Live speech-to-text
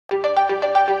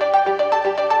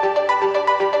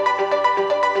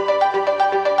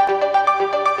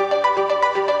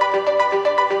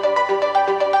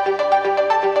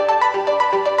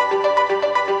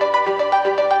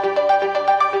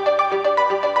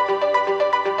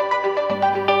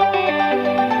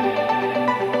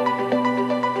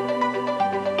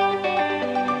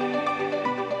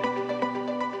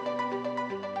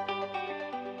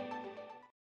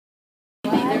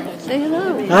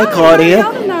Hi, Claudia.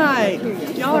 How tonight?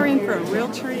 Y'all are in for a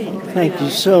real treat. Thank you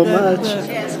so much.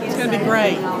 It's going to be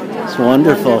great. It's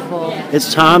wonderful.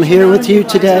 Is Tom here with you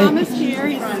today? Tom is here.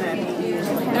 He's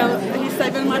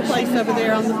saving my place over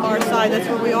there on the far side. That's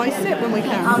where we always sit when we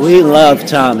come. We love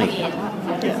Tommy.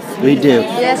 Yes. We do.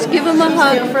 Yes, give him a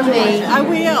hug from me. I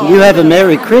will. You have a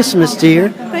Merry Christmas, dear.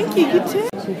 Thank you. You too.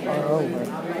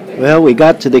 Well, we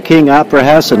got to the King Opera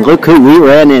House, and look who we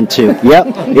ran into.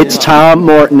 Yep, it's Tom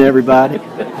Morton, everybody.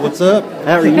 What's up?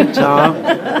 How are you, Tom?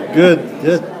 Good.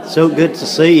 So good to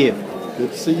see you.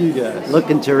 Good to see you guys.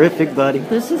 Looking terrific, buddy.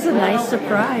 This is a nice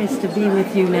surprise to be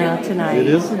with you now tonight. It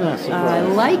is a nice surprise. I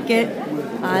like it.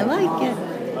 I like it.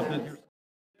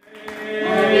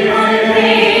 Happy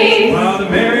holidays! While the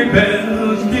merry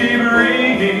bells keep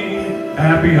ringing,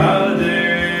 happy holidays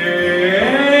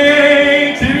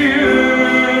to you.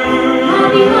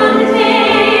 Happy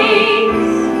holidays!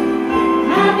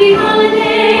 Happy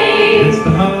holidays! It's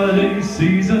the holiday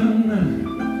season,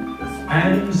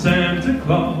 and Santa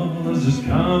Claus is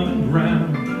coming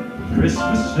round.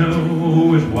 Christmas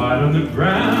snow is white on the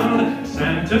ground.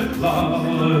 Santa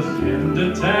Claus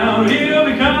into town. He'll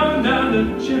be coming down the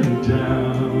chimney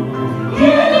down.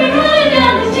 He'll be coming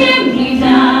down the chimney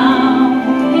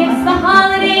down. It's the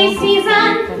holiday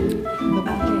season,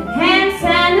 and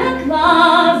Santa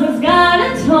Claus has got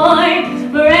a toy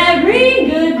for every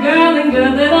good girl and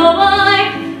good little boy.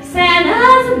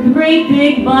 Santa's a great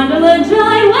big bundle of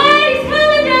joy when he's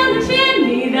coming down the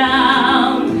chimney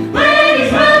down. When he's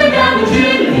coming down the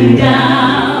chimney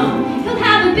down, he'll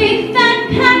have a big fat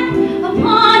pack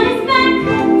upon his back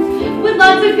with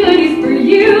lots of goodies for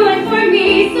you and for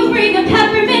me. So bring a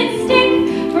peppermint stick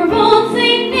for old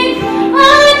Saint Nick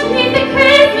underneath the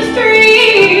Christmas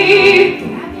tree.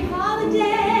 Happy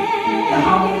holiday, the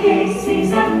holiday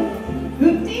season.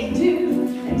 Hoop-dee-doo,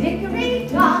 a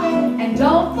dickory-dock, and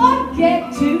don't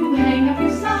forget to hang up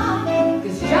your sock,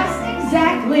 'cause just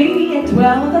exactly at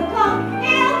 12 o'clock,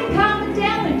 he'll be coming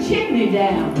down the chimney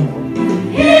down.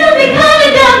 He'll be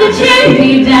coming down the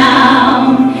chimney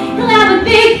down. He'll have a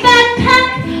big fat pack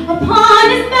upon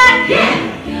his back, yeah,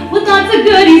 with lots of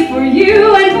goodies for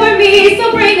you and for me.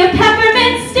 So bring a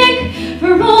peppermint stick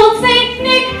for old Saint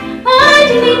Nick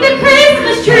underneath the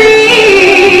Christmas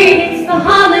tree. It's the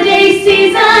holiday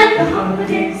season,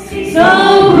 so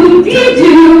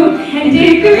hoop-dee-doo and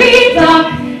dickory-dock,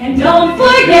 and don't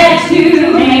forget to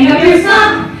hang up your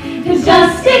sock, 'cause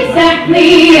just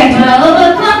exactly at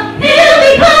 12 o'clock, he'll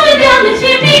be coming down the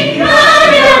chimney,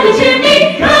 coming down the chimney,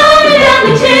 coming down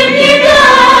the chimney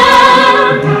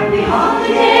down. Happy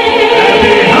holiday!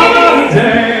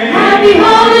 Happy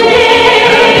holiday!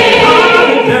 Happy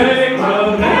holiday! While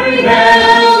the merry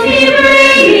bells keep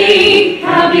ringing,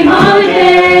 happy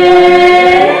holidays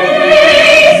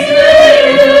to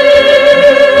you.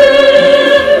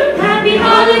 Happy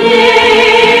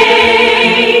holidays!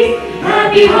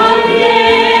 Happy holidays!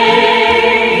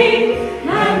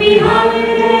 Happy holidays!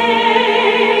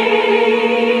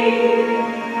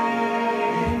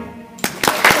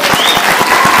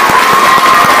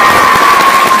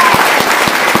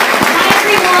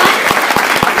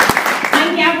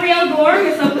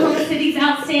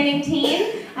 Outstanding teen.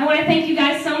 I want to thank you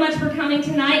guys so much for coming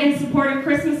tonight in support of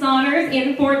Christmas Honors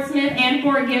in Fort Smith and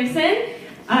Fort Gibson.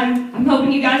 I'm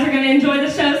hoping you guys are going to enjoy the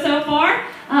show so far.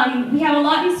 We have a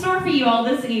lot in store for you all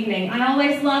this evening. I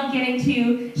always love getting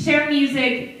to share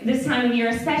music this time of year,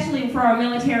 especially for our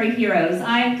military heroes.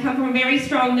 I come from a very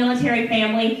strong military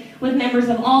family with members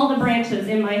of all the branches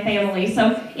in my family.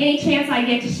 So any chance I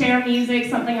get to share music,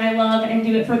 something I love, and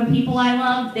do it for the people I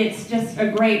love, it's just a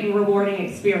great and rewarding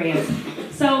experience.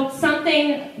 So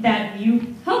something that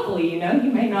you, hopefully you know,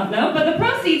 you may not know, but the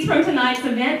proceeds from tonight's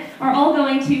event are all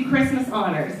going to Christmas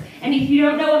Honors. And if you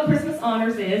don't know what Christmas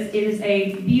Honors is, it is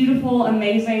a beautiful,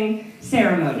 amazing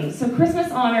ceremony. So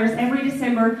Christmas Honors, every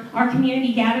December, our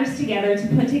community gathers together to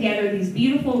put together these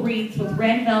beautiful wreaths with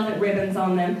red velvet ribbons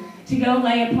on them to go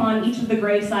lay upon each of the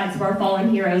grave sites of our fallen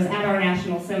heroes at our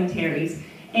national cemeteries.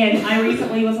 And I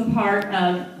recently was a part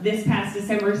of this past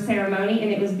December's ceremony,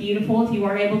 and it was beautiful. If you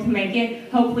weren't able to make it,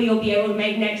 hopefully you'll be able to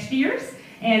make next year's,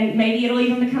 and maybe it'll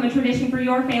even become a tradition for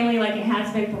your family like it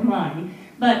has been for mine.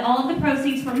 But all of the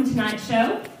proceeds from tonight's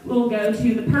show will go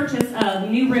to the purchase of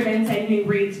new ribbons and new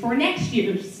wreaths for next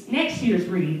year's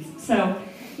wreaths. So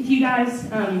if you guys,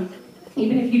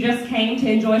 even if you just came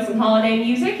to enjoy some holiday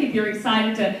music, if you're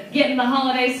excited to get in the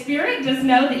holiday spirit, just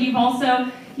know that you've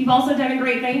also done a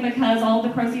great thing, because all of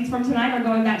the proceeds from tonight are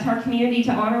going back to our community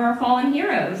to honor our fallen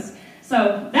heroes.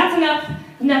 So that's enough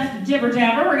jibber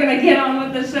jabber. We're going to get on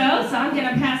with the show. So I'm going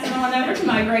to pass it on over to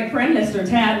my great friend, Mr.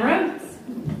 Tad Rhodes.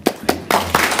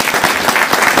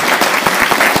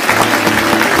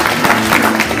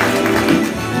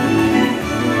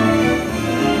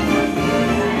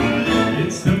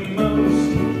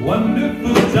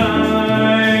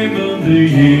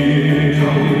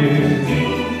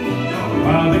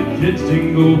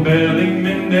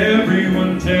 and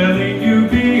everyone telling you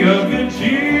be of good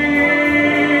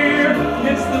cheer.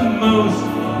 It's the most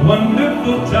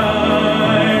wonderful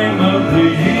time of the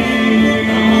year.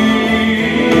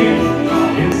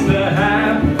 It's the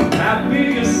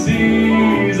happiest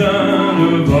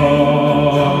season of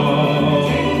all,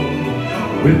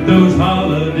 with those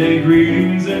holiday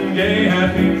greetings and gay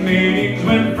happy meetings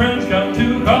when friends come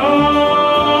to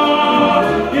call.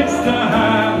 It's the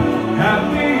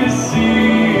happiest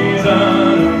season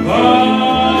of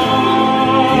all.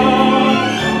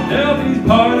 There'll be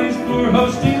parties for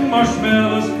hosting,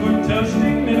 marshmallows for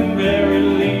toasting, and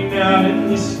merrily out in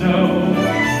the snow.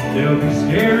 There'll be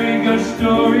scary ghost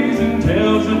stories and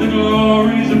tales of the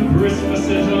glories of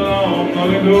Christmases long,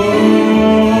 long ago.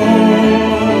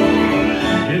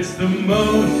 It's the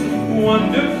most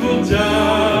wonderful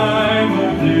time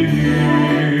of the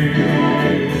year.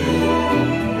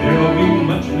 There'll be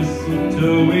much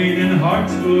mistletoeing and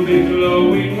hearts will be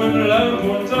glowing when loved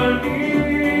ones are near.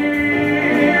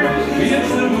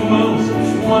 It's the most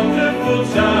wonderful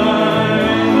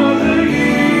time of the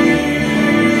year.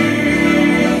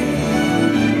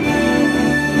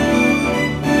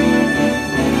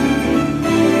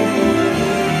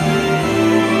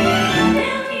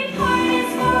 There'll be parties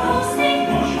for hosting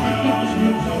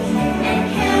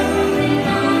and caroling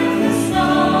on the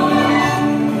snow.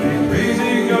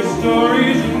 Crazy ghost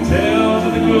stories and tales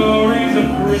of the glories of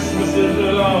Christmases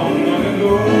long, long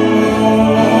ago.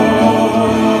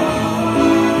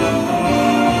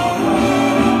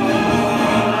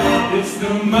 It's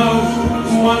the most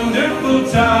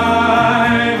wonderful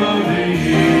time of the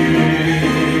year.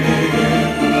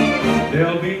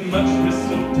 There'll be much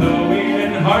mistletoeing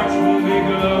and hearts will be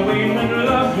glowing when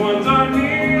loved ones are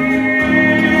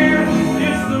near.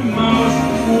 It's the most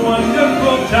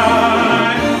wonderful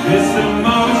time. It's the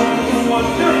most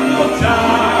wonderful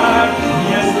time.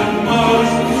 Yes, the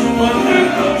most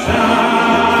wonderful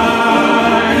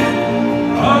time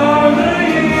of the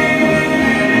year.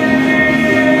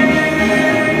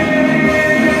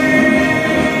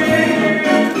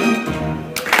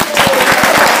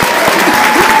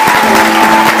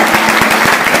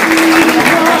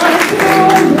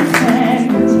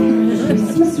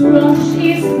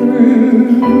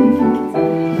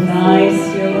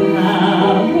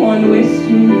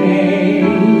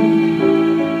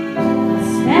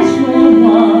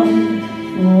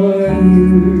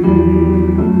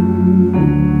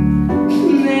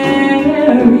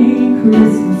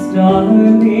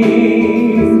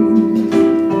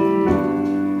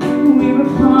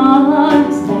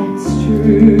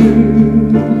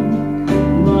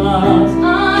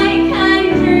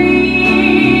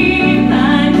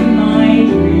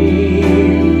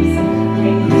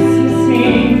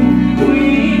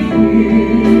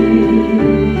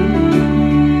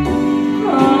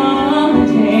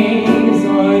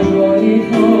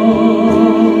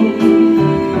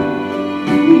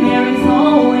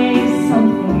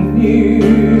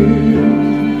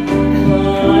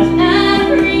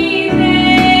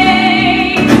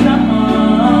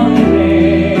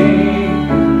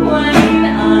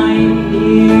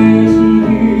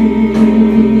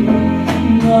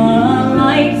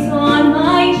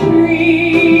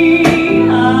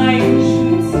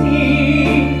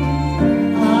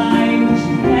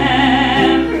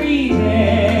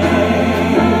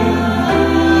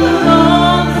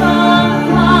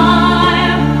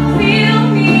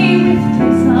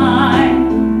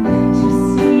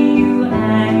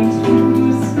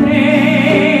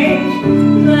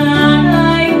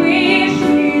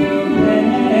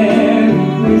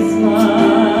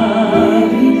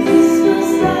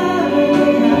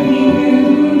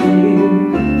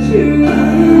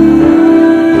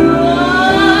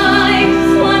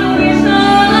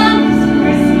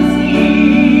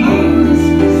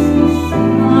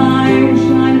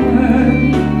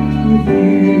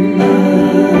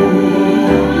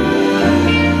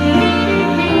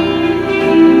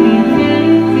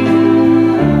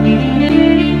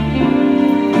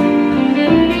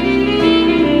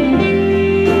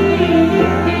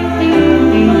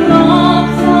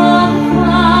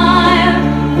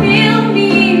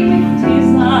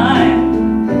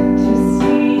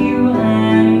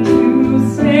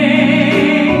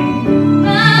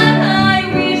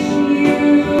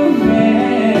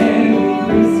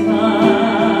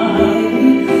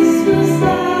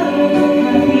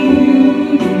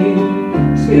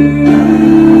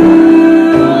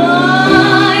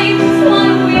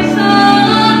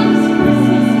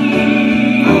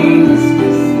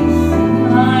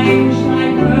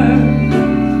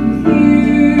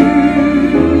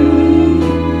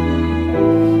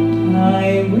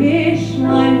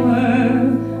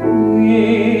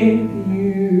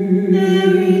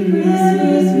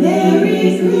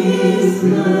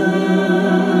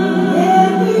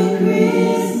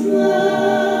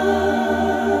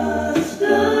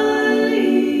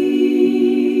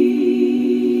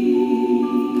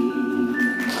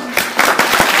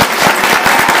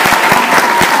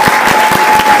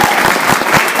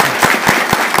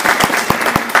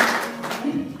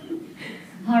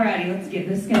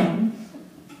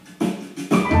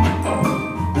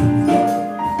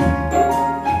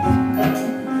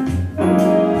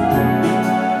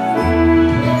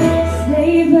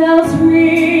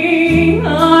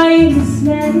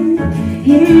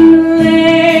 in the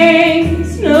lane,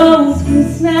 snow's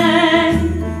Christmas,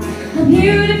 a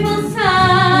beautiful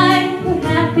sight. We're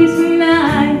happy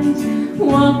tonight,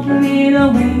 walking in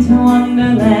a winter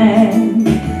wonderland.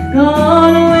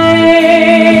 Gone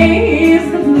away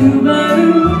is the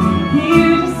bluebird,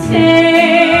 here to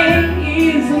stay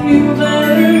is a new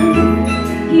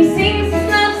bird. He sings his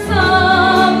love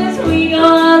song as we go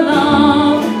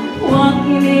along,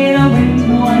 walking in a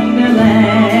winter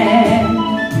wonderland.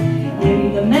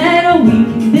 In the meadow we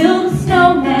can build a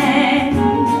snowman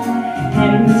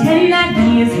and pretend that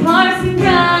he is Parson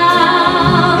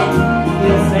Brown.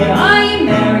 We'll say, are you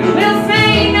married? We'll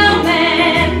say, no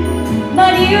man,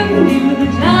 but you can do the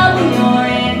job when you're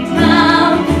in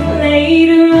town.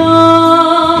 Later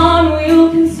on we'll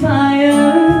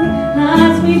conspire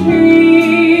as we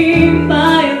dream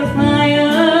by the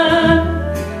fire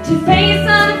to face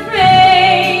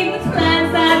unafraid the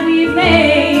plans that we've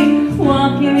made,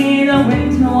 walking in a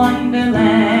winter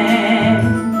wonderland.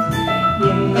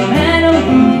 In the meadow we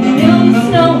can build a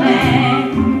snowman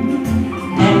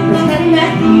and pretend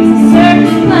that he's a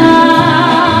certain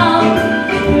clown.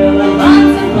 We'll have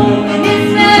lots of fun with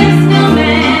Mr.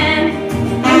 Snowman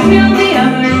until the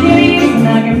other kitties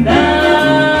knock him down.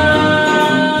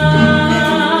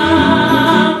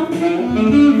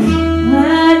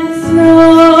 When it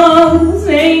snows,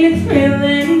 ain't it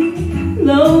thrilling?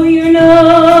 Blow your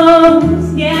nose,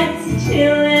 gets a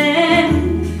chillin'.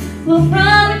 We'll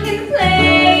frolic and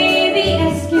play the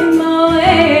Eskimo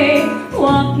way,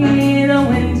 walking in a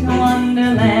winter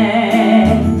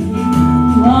wonderland.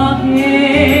 Walking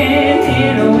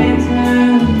in a winter,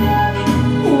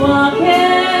 walking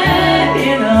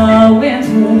in a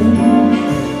winter,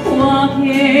 walking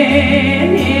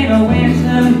in a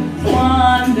winter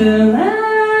wonderland.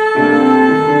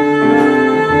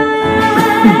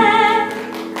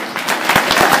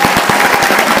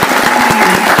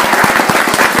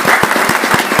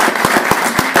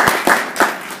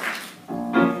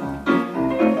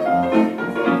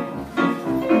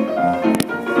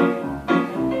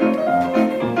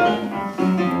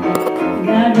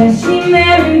 God bless ye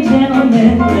merry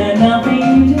gentlemen, let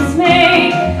nothing you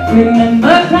dismay.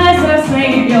 Remember Christ our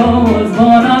Savior was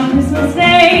born on Christmas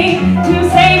Day to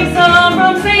save us all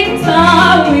from Satan's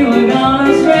power. We were gone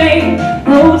astray.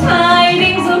 Oh,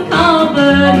 tidings of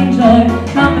comfort and joy,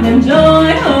 comfort and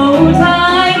joy. Oh,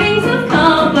 tidings of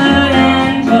comfort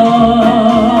and joy.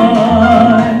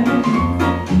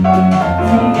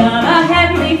 From God our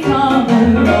heavenly Father,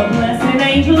 a blessed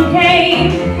angel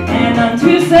came, and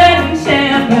unto certain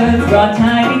shepherds brought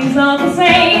tidings all the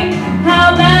same.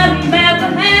 How that in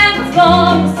Bethlehem was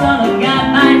born the Son of God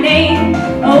by name.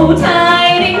 Oh,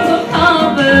 tidings of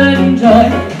comfort and joy,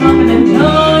 comfort and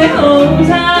joy. Oh,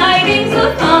 tidings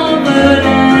of comfort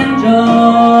and joy.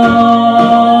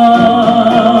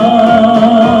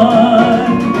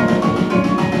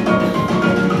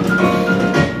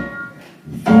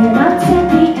 Fear not, said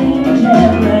the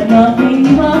angel, let nothing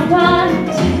you are find.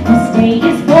 This day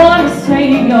is born a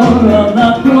Savior of the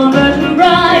poor virgin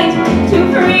bride, to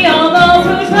free all those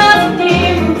who trust in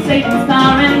Him from Satan's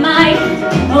power and might.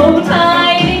 Oh,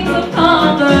 tidings of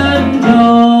comfort and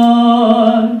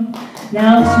joy.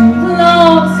 Now to the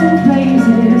Lord sing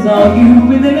praises, all you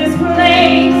within this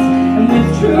place, and with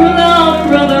true love and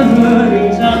brotherhood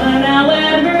each other now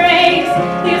embrace.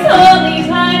 This holy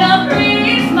tide of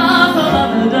Christmas all of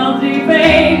the dusty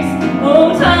face.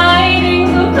 Oh,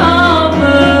 tidings of comfort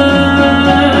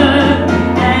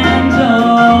and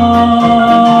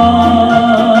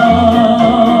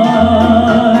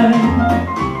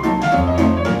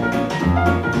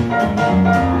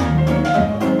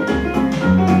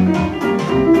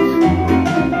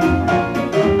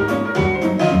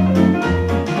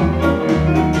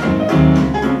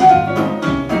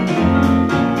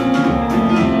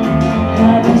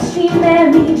God bless ye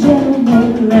merry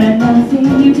gentlemen, let nothing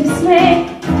you dismay.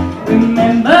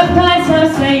 Remember Christ our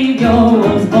Savior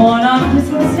was born on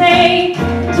Christmas Day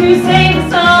to save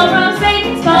us all from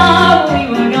Satan's power. We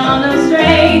were gone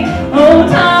astray. Oh,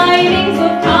 tidings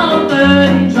of comfort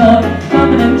and joy,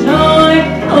 comfort and joy.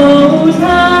 Oh,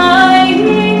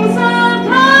 tidings of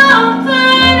comfort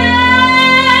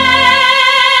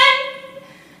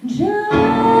and joy.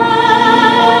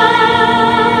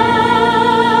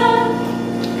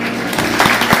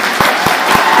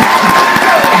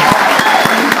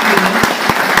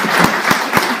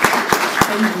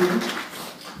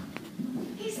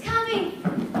 He's coming.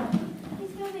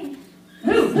 He's coming.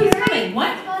 Who's coming?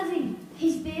 What? He's fuzzy.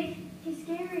 He's big. He's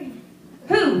scary.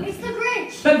 Who? It's the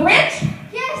Grinch. The Grinch?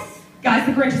 Yes. Guys,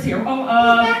 the Grinch is here. Oh,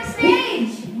 He's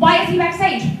backstage. Why is he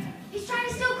backstage? He's trying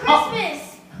to steal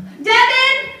Christmas.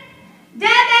 Devin!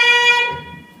 Devin!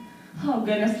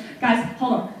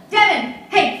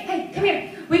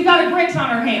 We've got a Grinch on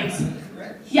our hands.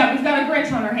 Yeah, we've got a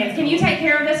Grinch on our hands. Can you take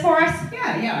care of this for us?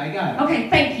 Yeah, I got it. Okay,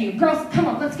 thank you. Girls, come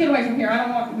on, let's get away from here. I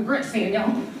don't want the Grinch seeing y'all.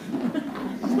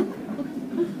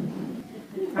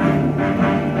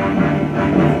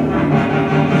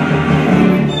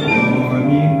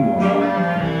 Morning walk,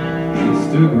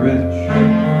 Mr. Grinch.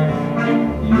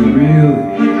 You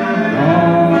really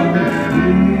are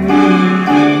weird.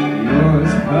 You're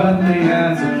as cuddly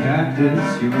as a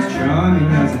cactus. You're as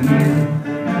charming as an eel,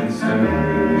 Mr.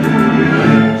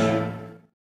 Grinch.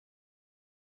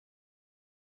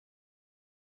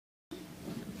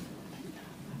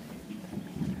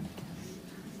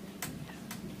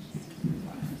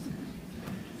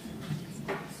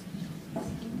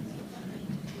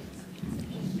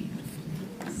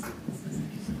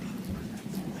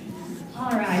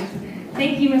 All right.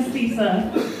 Thank you, Miss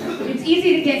Lisa. It's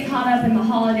easy to get caught up in the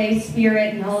holiday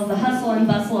spirit and all of the hustle and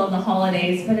bustle of the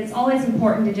holidays, but it's always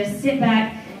important to just sit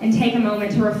back and take a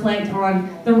moment to reflect on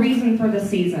the reason for the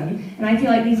season. And I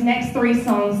feel like these next 3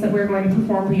 songs that we're going to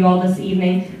perform for you all this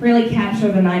evening really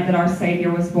capture the night that our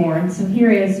Savior was born. So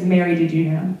here is Mary, Did You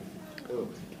Know?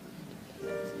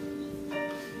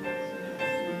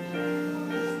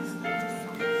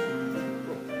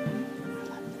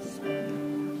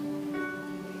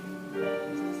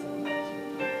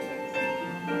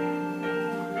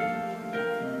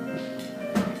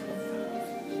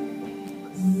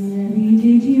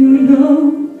 Did you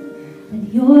know that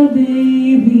your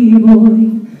baby boy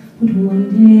would one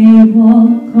day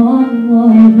walk on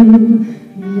water?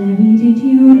 Mary, did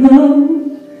you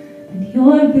know that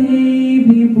your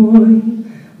baby boy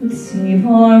would save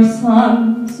our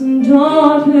sons and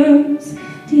daughters?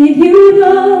 Did you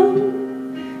know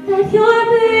that your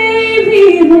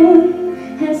baby boy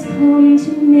has come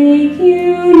to make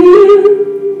you new?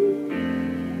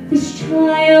 This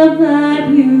child that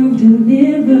you've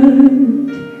delivered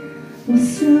will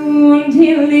soon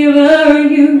deliver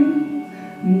you.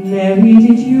 Mary,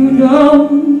 did you know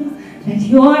that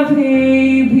your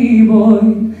baby boy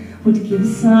would give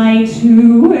sight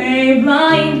to a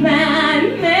blind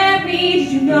man? Mary,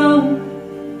 did you know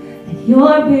that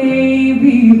your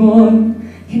baby boy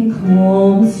can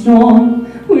calm a storm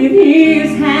with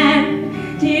his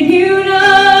hand? Did you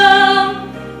know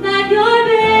that your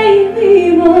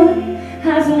baby boy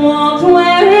has walked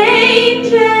where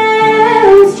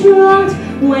angels trot?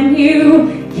 When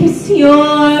you kiss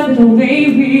your little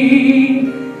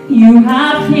baby, you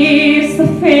have kissed the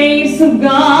face of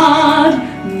God.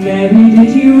 Mary,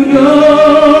 did you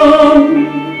know?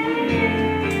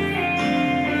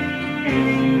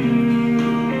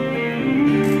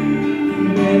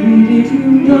 Mary, did you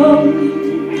know?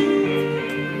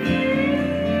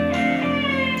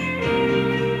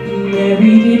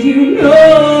 Mary, did you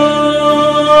know?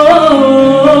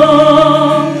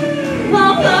 The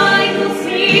blind will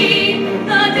see,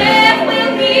 the deaf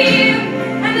will hear,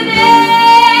 and the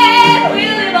dead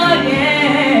will live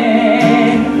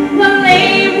again. The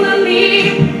lame will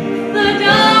leap, the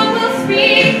dumb will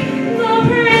speak, the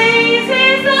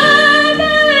praises of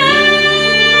the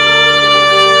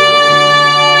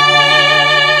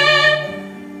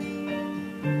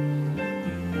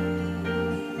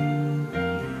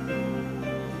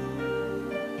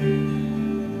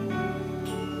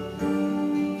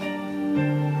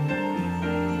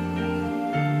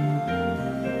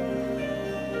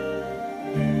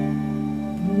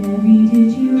Mary,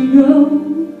 did you know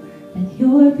that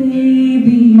your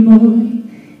baby boy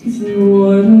is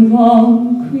Lord of all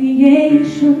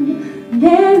creation?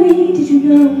 Mary, did you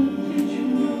know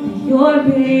that your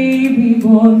baby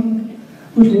boy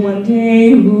would one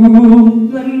day rule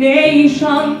the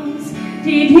nations?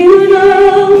 Did you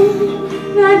know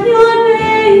that your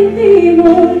baby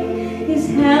boy is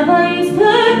heaven's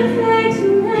perfect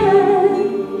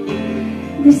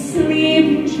lamb? The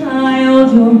sleeping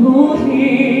child you're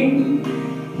holding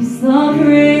is the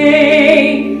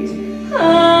great I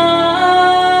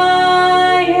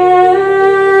am.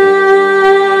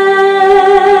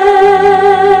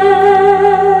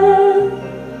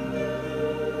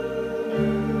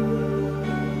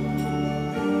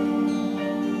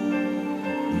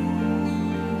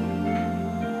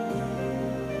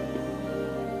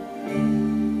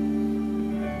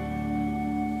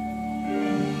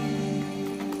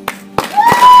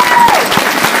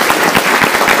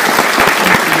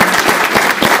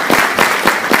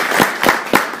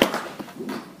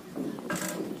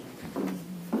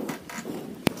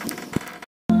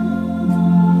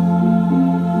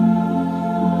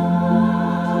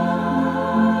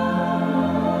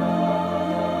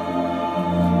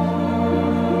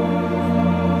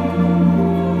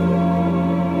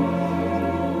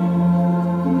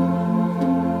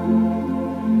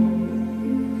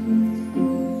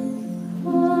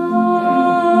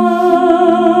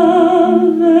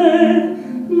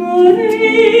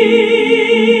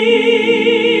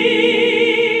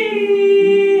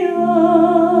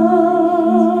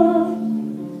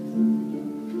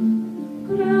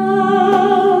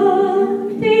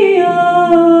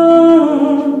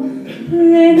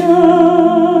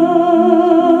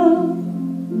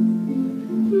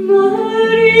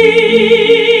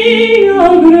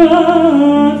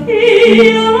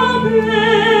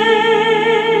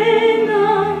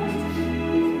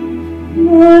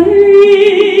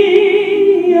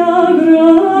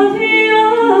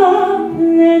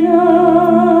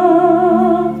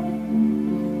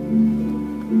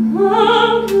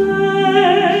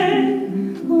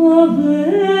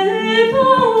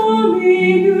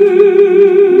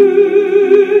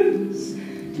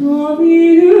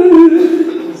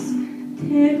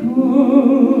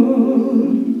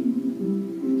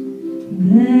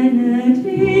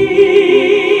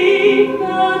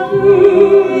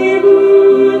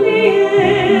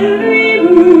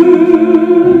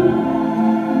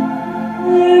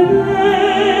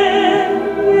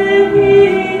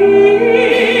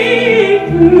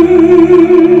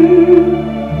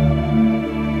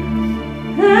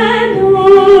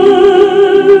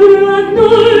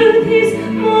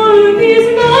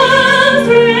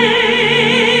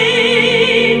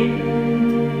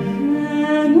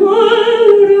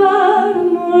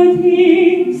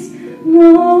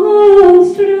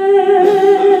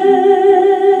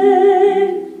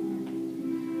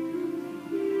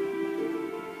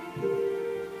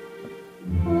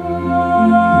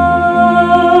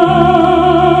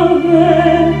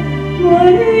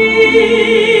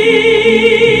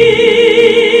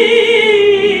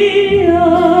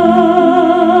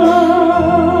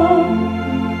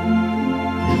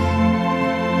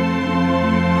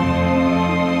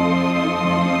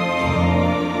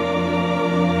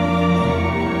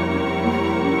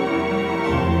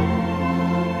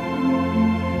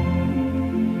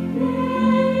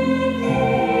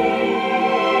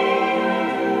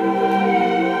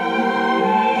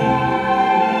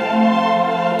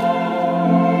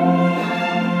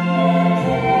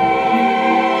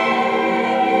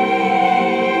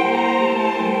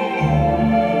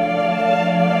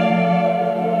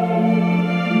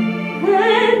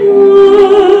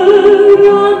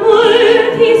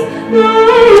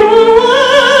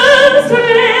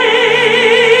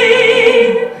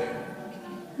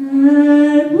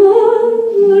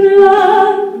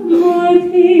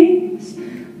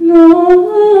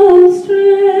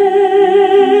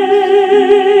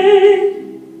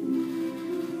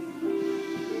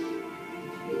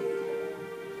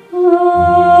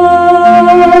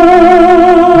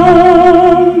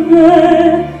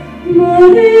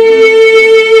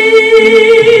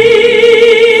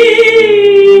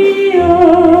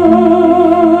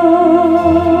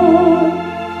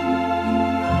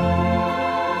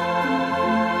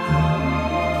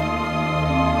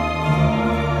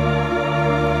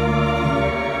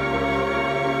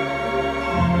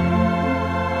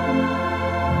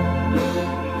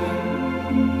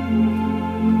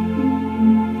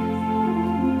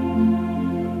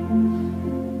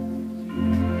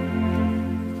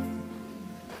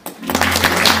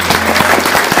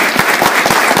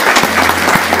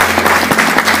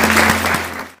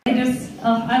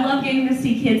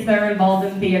 Kids that are involved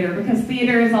in theater, because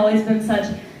theater has always been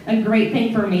such a great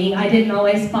thing for me. I didn't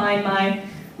always find my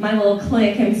little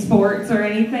clique in sports or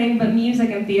anything, but music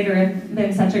and theater have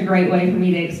been such a great way for me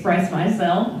to express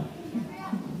myself.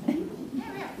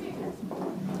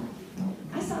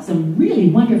 I saw some really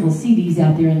wonderful CDs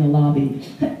out there in the lobby.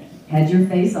 Had your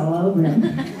face all over them.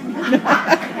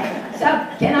 So,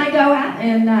 can I go out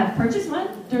and purchase one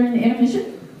during the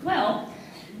intermission? Well,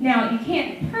 now, you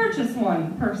can't purchase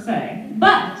one per se,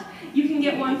 but you can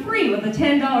get one free with a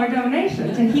 $10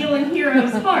 donation to Healing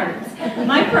Heroes Hearts,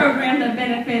 my program that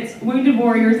benefits wounded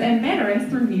warriors and veterans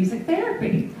through music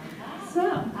therapy.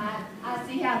 So, I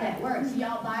see how that works.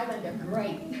 Y'all buy one, they're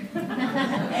great.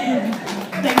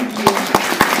 Thank you.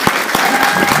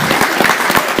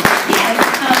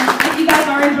 If you guys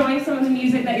are enjoying some of the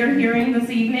music that you're hearing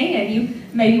this evening and you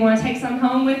maybe want to take some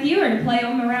home with you or to play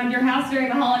them around your house during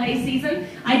the holiday season,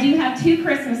 I do have 2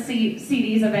 Christmas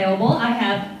CDs available. I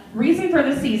have Reason for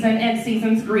the Season and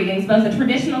Season's Greetings, both a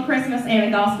traditional Christmas and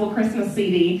a gospel Christmas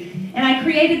CD. And I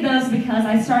created those because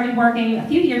I started working a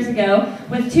few years ago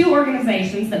with 2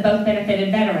 organizations that both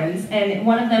benefited veterans. And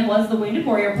one of them was the Wounded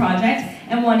Warrior Project,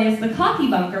 and one is the Coffee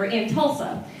Bunker in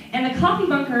Tulsa. And the Coffee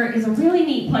Bunker is a really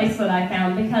neat place that I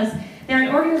found because they're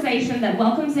an organization that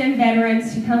welcomes in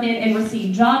veterans to come in and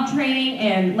receive job training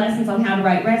and lessons on how to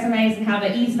write resumes and how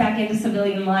to ease back into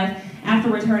civilian life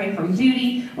after returning from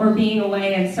duty or being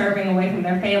away and serving away from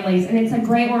their families. And it's a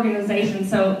great organization.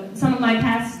 So some of my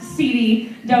past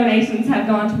CD donations have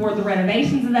gone toward the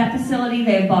renovations of that facility.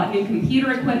 They have bought new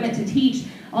computer equipment to teach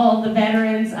all of the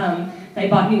veterans. They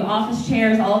bought new office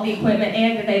chairs, all of the equipment,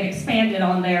 and they've expanded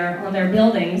on their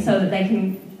building so that they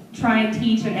can try and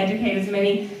teach and educate as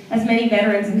many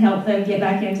veterans and help them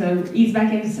ease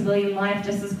back into civilian life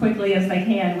just as quickly as they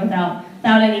can without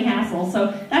any hassle.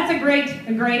 So that's a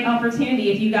great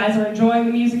opportunity if you guys are enjoying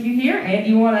the music you hear and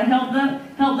you want to help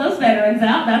those veterans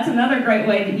out. That's another great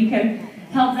way that you can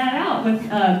help that out with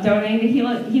donating to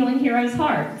Healing Heroes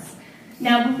Hearts.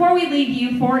 Now, before we leave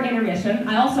you for intermission,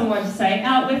 I also want to say,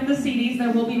 out with the CDs, there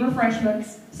will be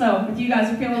refreshments. So if you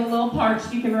guys are feeling a little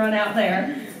parched, you can run out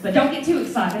there. But don't get too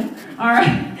excited. All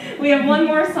right, we have one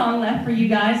more song left for you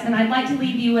guys, and I'd like to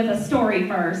leave you with a story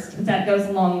first that goes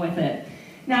along with it.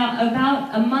 Now,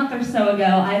 about a month or so ago,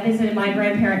 I visited my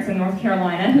grandparents in North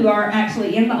Carolina, who are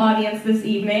actually in the audience this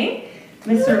evening.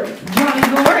 Mr. John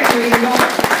and Gore and Rita Gore,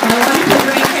 my wonderful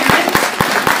grandparents.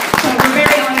 So we're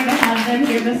very honored to have them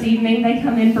here this evening. They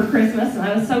come in for Christmas, and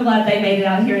I was so glad they made it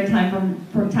out here in time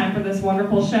for this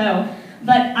wonderful show.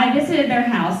 But I visited their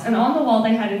house, and on the wall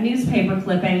they had a newspaper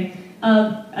clipping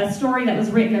of a story that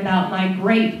was written about my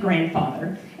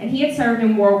great-grandfather. And he had served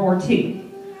in World War II.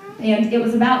 And it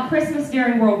was about Christmas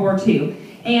during World War II.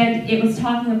 And it was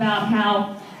talking about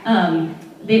how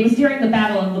it was during the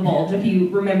Battle of the Bulge, if you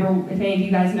remember, if any of you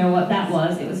guys know what that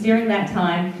was. It was during that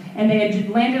time, and they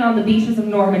had landed on the beaches of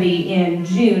Normandy in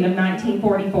June of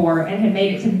 1944 and had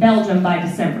made it to Belgium by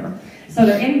December. So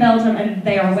they're in Belgium, and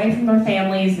they are away from their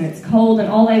families, and it's cold, and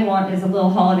all they want is a little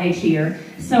holiday cheer.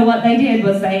 So what they did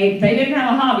was they didn't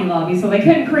have a Hobby Lobby, so they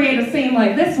couldn't create a scene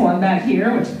like this one back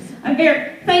here, which I'm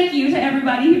very thank you to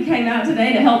everybody who came out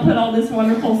today to help put all this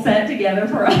wonderful set together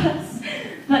for us.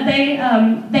 But they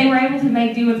were able to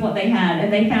make do with what they had,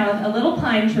 and they found a little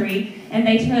pine tree, and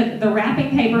they took the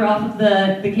wrapping paper off of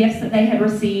the gifts that they had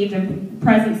received and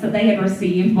presents that they had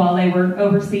received while they were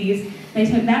overseas. They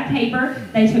took that paper,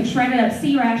 they took shredded up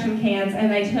C-ration cans,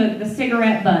 and they took the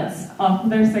cigarette butts off of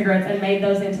their cigarettes and made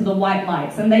those into the white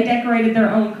lights, and they decorated their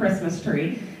own Christmas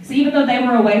tree. So even though they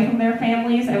were away from their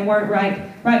families and weren't right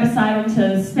beside them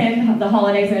to spend the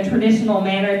holidays in a traditional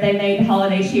manner, they made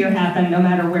holiday cheer happen no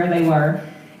matter where they were.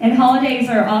 And holidays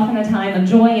are often a time of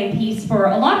joy and peace for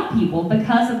a lot of people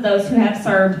because of those who have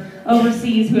served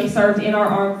overseas, who have served in our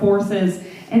armed forces.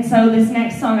 And so this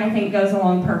next song, I think, goes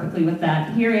along perfectly with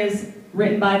that. Here is,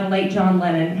 written by the late John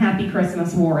Lennon, Happy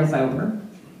Christmas, War is Over.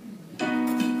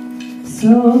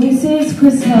 So this is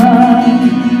Christmas,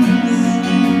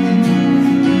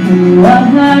 and what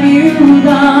have you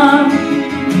done?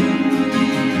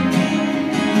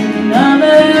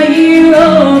 Another year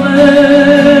over,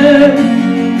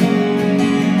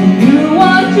 and you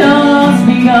are just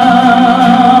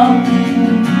begun.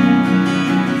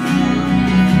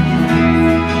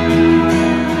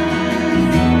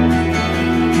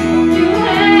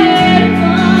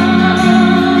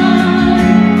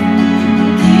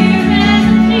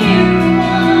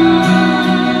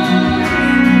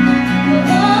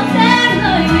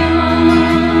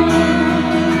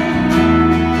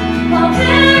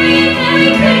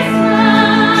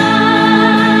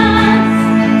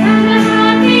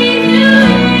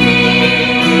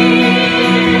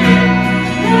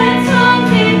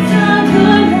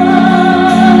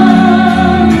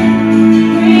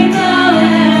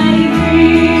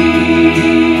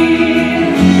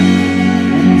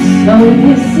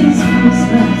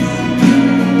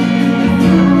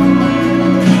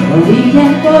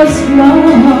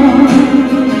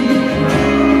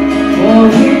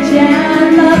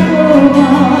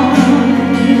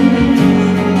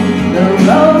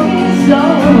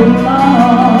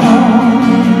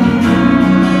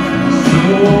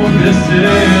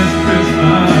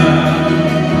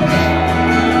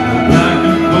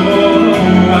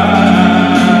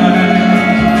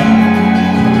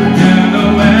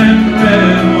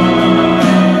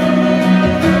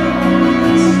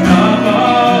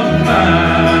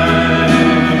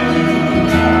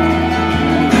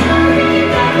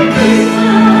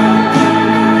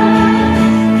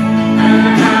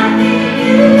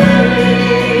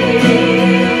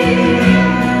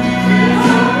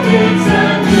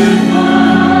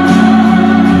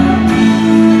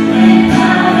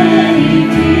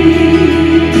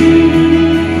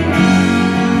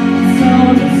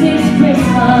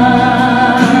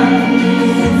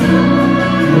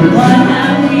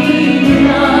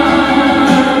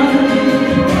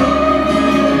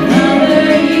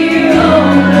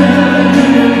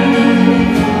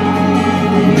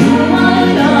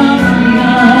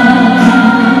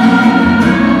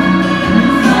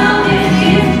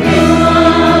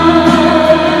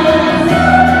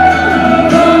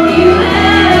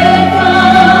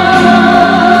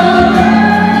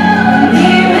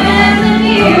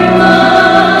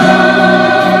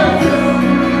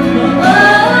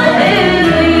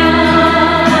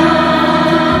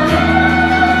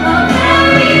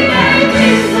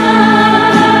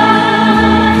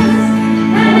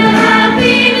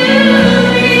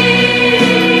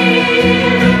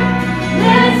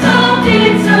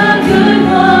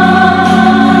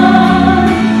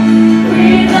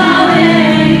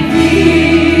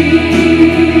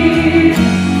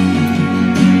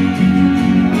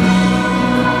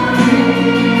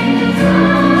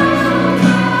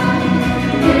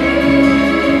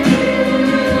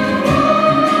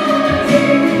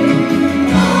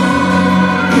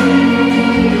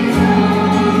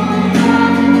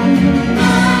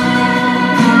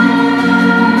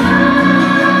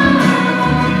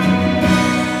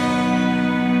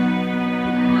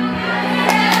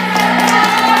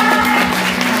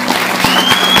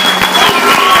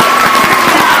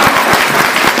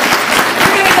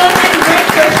 go ahead and break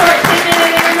for a short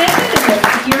 10-minute intermission.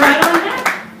 You're right on that.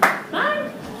 Bye.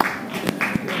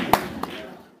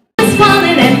 It's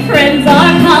falling and friends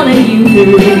are calling you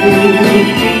through.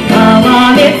 Come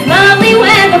on, it's lovely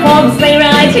weather for a sleigh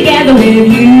ride together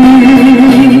with you.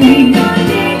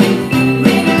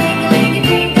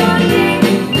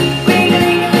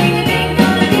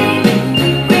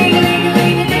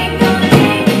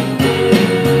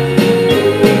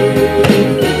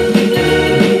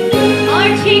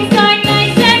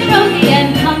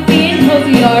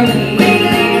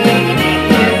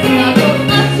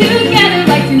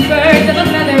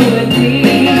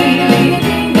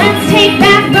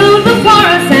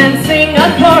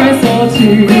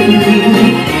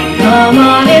 Come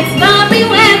on, it's lovely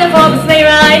weather for the sleigh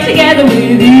ride together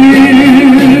with you.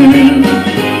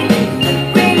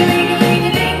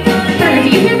 Turner, do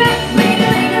you hear that?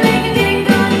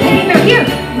 Here.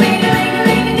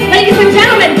 Ladies and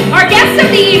gentlemen, our guests of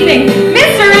the evening,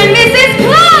 Mr. and Mrs.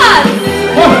 Claus.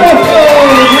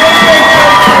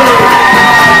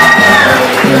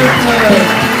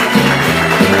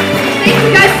 Thank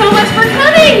you guys so much for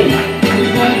coming.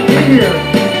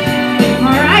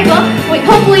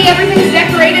 Hopefully everything's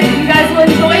decorated and you guys will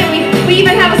enjoy it. We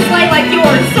even have a sleigh like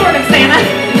yours, sort of, Santa.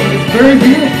 It's very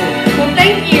beautiful. Well,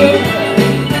 thank you.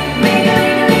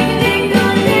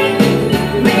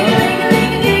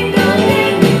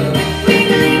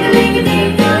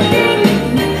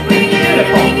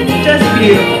 Beautiful. Just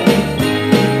beautiful.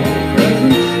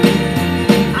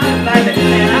 I love it,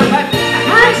 Santa. I love it.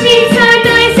 Our cheeks are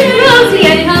nice and rosy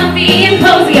and comfy and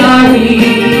cozy are we.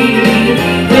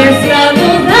 We're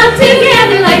snuggled up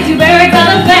together like two birds of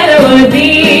a feather would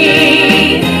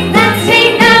be. Let's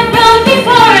take that road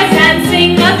before us and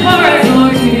sing a chorus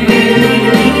or two.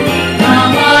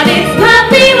 Come on, it's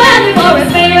lovely weather for a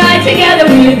sleigh ride together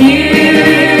with you.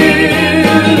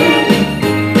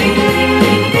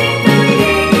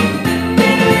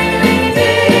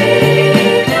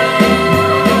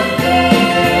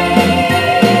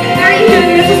 How are you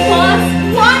doing, Mrs. Claus?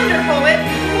 Wonderful. It's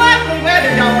lovely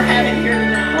weather y'all are having here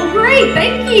tonight. Oh, great,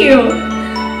 thank you.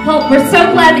 Well, we're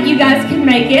so glad that you guys can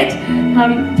make it.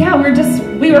 Yeah,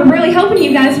 we were really hoping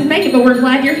you guys would make it, but we're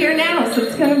glad you're here now, so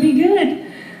it's going to be good.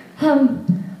 All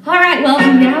right, well,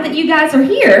 now that you guys are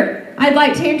here, I'd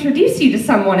like to introduce you to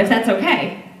someone, if that's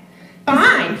okay.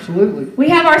 Fine. Absolutely. We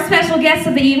have our special guest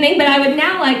of the evening, but I would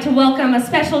now like to welcome a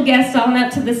special guest on up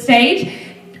to the stage.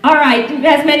 All right,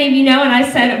 as many of you know, and I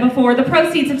said it before, the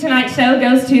proceeds of tonight's show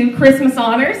goes to Christmas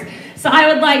Honors. So I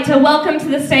would like to welcome to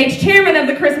the stage Chairman of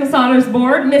the Christmas Honors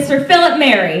Board, Mr. Philip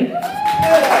Mary.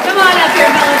 Come on up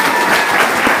here, Philip.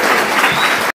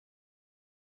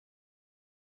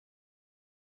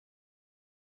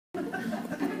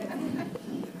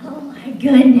 Oh my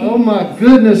goodness. Oh my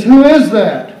goodness, who is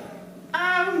that?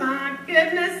 Oh my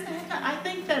goodness. I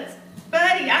think that's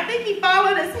Buddy. I think he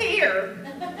followed us here.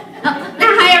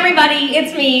 Hi everybody,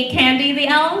 it's me, Candy the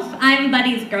Elf. I'm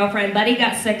Buddy's girlfriend. Buddy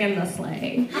got sick in the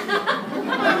sleigh. It's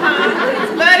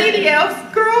Buddy the elf's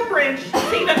girlfriend.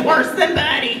 She's even worse than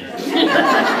Buddy. This is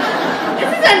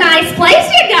a nice place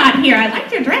you got here. I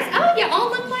like your dress. Oh, you all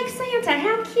look like Santa.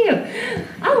 How cute.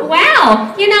 Oh,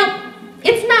 wow. You know,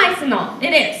 it's nice and all.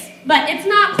 It is. But it's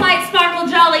not quite sparkle,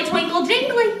 jolly, twinkle,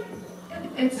 jingly.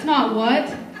 It's not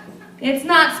what? It's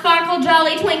not sparkle,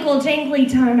 jolly, twinkle, jingly,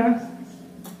 Turner.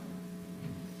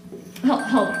 Hold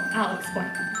on. I'll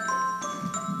explain.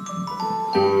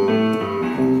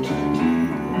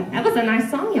 That was a nice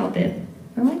song y'all did.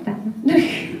 I like that one.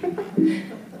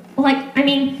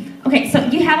 Okay, so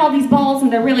you have all these balls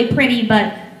and they're really pretty,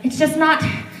 but it's just not...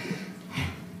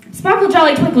 Sparkle,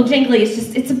 jolly, twinkle, jingly,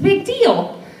 it's a big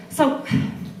deal. So,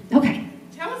 okay.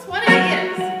 Tell us what it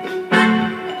is.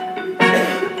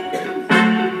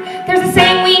 There's a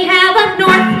saying we have up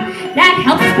north that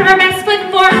helps us put our best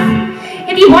foot forth.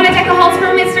 If you want to deck a halls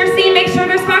for Mr. C, make sure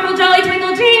they're sparkle, jolly,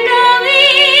 twinkle, jingly.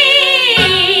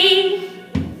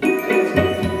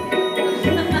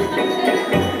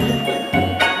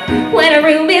 When a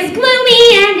room is gloomy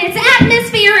and its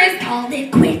atmosphere is called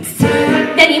it quits,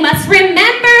 then you must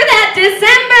remember that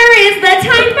December is the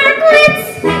time for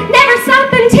glitz. Never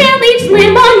stop until each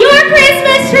limb on your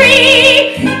Christmas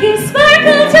tree is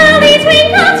sparkle, jolly,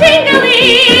 twinkle,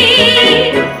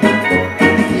 jingly.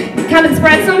 Come and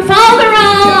spread some folder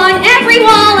on every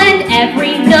wall and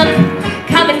every nook.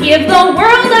 Come and give the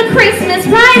world a Christmas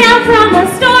right out from a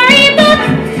storybook.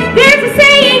 There's a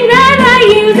saying that I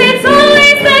use, it's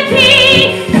always the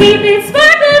key. Keep it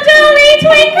sparkle, jolly,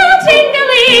 twinkle,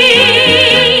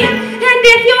 jingly. And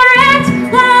if you're at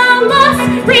a loss,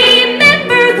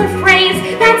 remember the phrase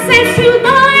that says to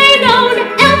thine own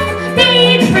elf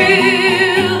be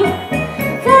true.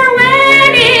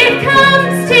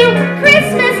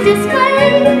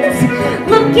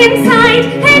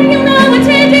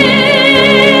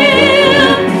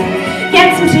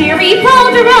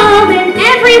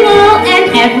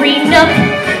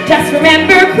 Just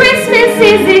remember, Christmas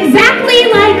is exactly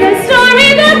like a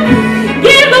storybook.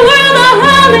 Give the world a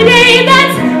holiday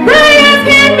that's bright as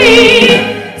can be.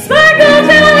 Sparkle,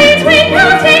 jolly,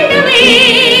 twinkle,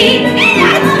 tingly.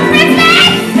 I love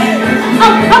Christmas!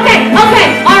 Oh, okay, all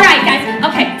right, guys.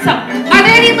 Okay, so, are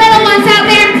there any little ones out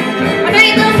there? Are there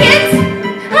any little kids?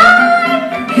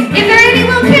 Hi! If there are any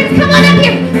little kids, come on up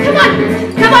here.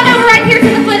 Come on over right here to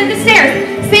the foot of the stairs.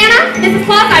 Santa, Mrs.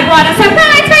 Claus, I brought a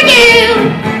surprise for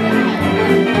you.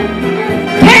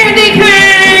 Candy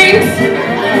canes!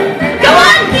 Come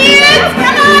on, kids!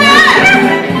 Come on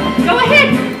up! Go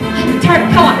ahead.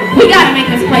 Come on. We gotta make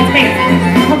this place bigger.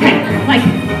 Okay, like,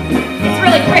 it's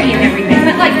really pretty and everything,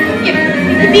 but like, you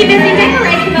could be busy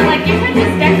decorating, but like, you could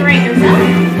just decorate yourself.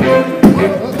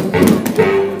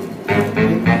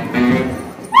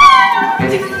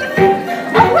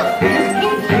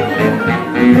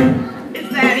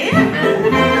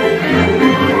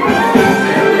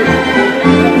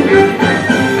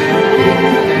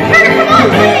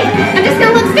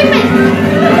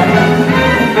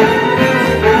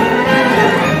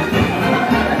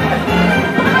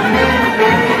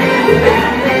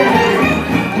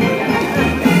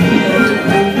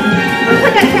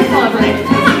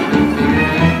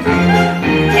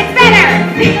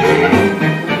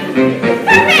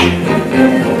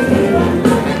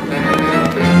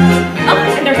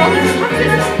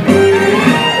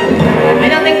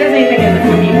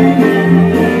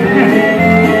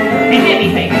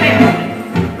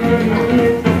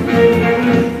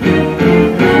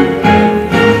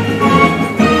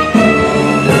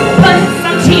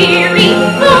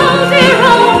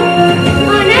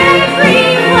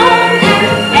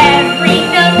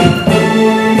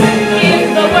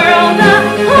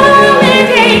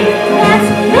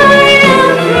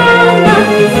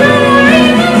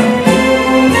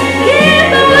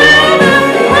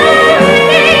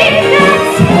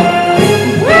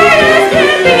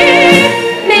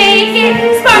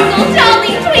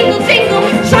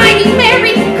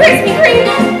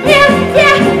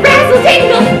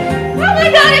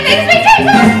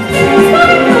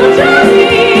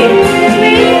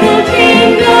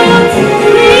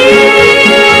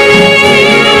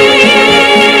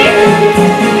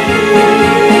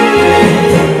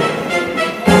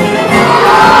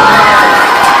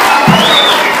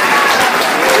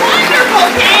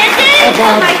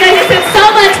 Oh my goodness, it's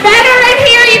so much better in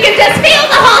here. You can just feel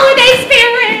the holiday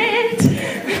spirit.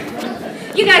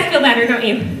 You guys feel better, don't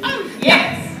you? Oh,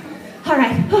 yes. All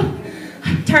right.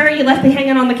 Turner, you left me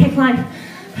hanging on the kick line.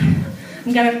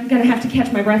 I'm gonna have to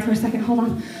catch my breath for a second. Hold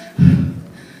on.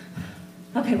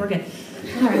 Okay, we're good.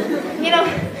 All right. You know,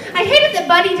 I hated that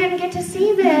Buddy didn't get to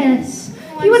see this.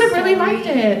 He would have really liked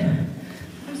it.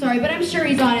 I'm sorry, but I'm sure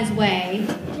he's on his way.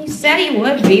 He said he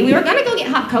would be. We were gonna go get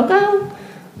hot cocoa,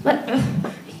 but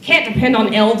you can't depend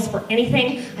on elves for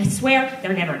anything. I swear,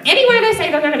 they're never anywhere they say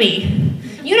they're gonna be.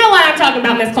 You know what I'm talking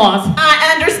about, Miss Claus.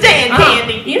 I understand,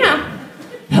 Candy. You know.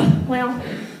 Well,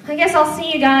 I guess I'll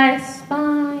see you guys.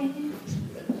 Bye.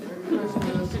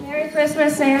 Merry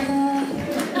Christmas, Santa.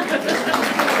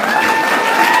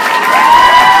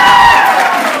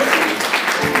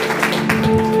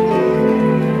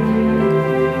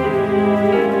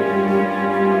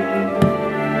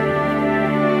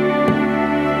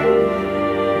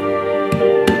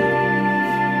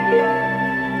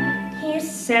 He's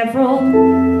several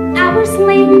hours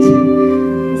late.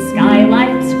 The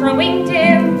skylight's growing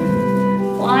dim,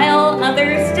 while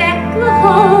others deck the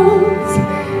halls.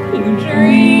 You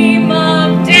dream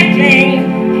of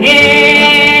decking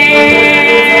him.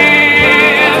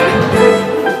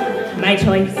 My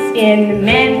choice in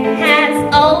men has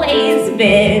always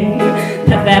been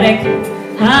pathetic,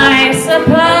 I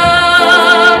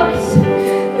suppose.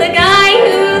 The guy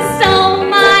who stole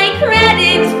my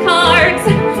credit cards,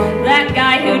 that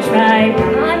guy who tried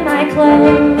on my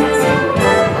clothes.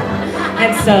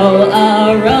 And so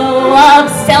a row of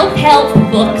self-help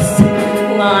books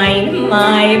line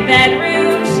my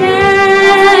bedroom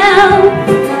shelf.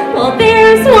 Well,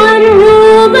 there's one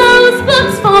rule those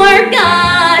books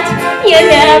forgot: you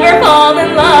never fall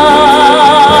in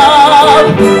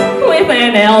love with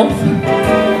an elf.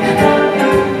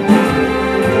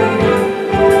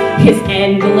 His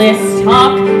endless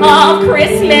talk of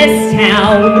Christmas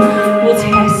Town will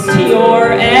test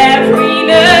your every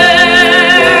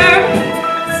nerve.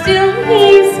 Still,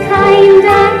 he's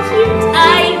kinda cute,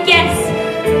 I guess.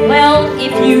 Well,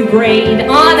 if you grade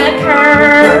on a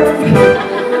curve.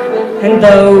 And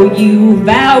though you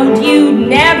vowed you'd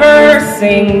never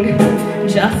sing,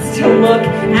 just to look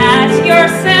at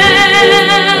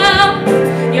yourself,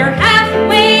 you're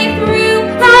halfway through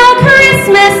a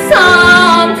Christmas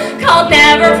song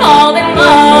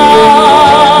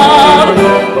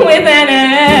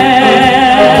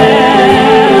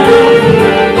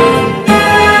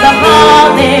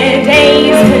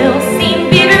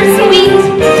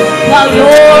while you're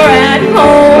at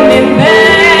home in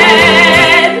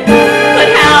bed. But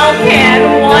how can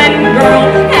one girl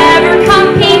ever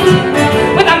compete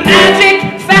with a magic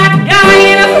fat guy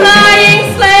in a flying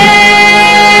sled?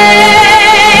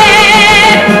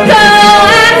 Go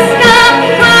ask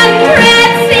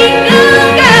 100 single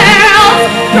girls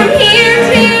from here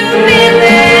to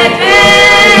Philadelphia.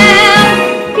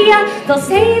 They'll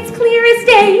say it's clear as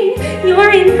day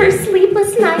you're in for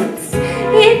sleepless nights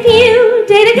if you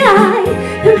date a guy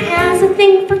who has a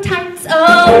thing for tights.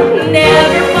 Oh,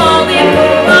 never fall in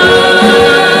love.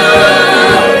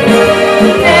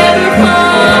 Never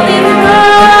fall in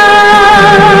love.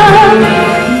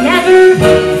 Never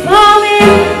fall in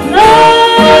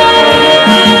love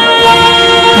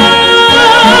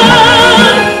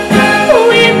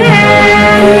with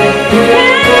them.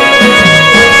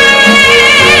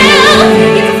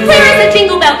 It's as clear as a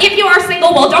jingle bell. If you are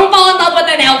single, well, don't fall in love with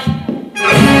an elf.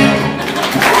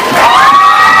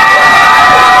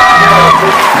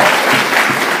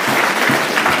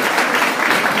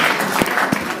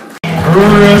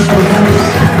 Christmas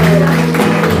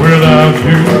without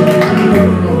you,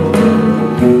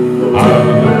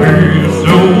 I'll be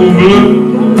so blue.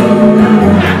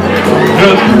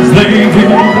 Just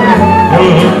thinking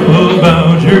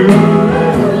about you.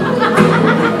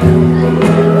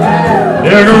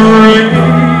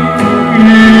 Decorations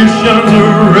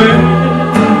are red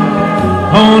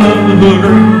on the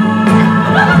green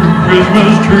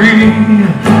Christmas tree.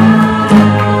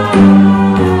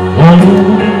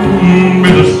 Won't be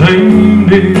the same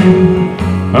day if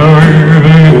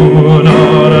you're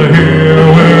not here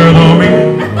with me.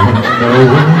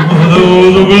 No,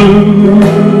 those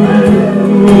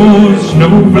blue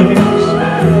snowflakes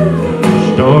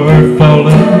start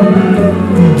falling.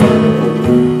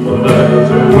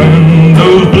 That's when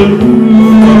those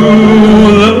blue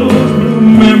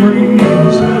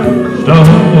memories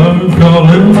start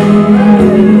calling.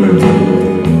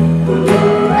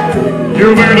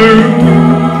 You'll be doing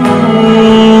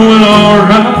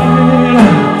alright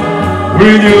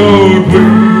with your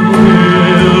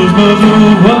Christmas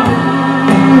white.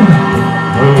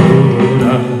 But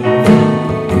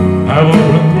I have a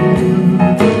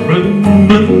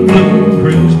blue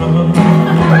Christmas.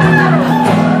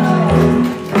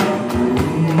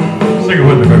 Sing it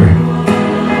with me, baby.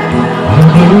 I'm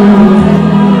blue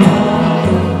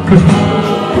Christmas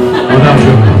without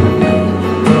you.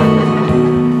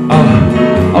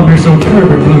 I'll be so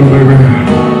terribly blue, baby,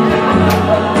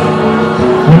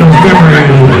 when those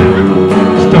memories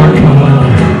start calling.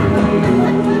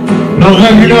 But I'll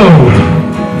let you know,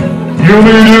 you'll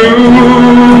be doing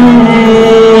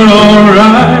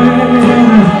alright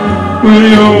with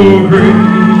your Christmas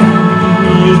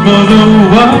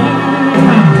white.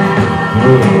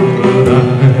 But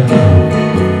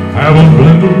I have a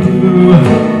blue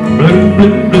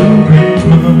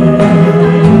Christmas.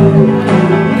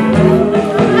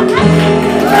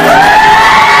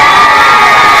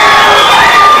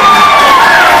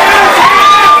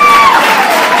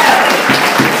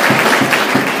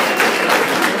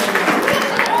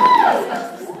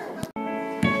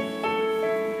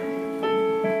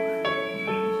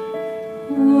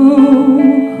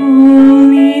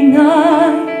 Holy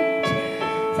night,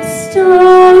 the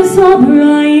stars are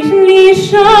brightly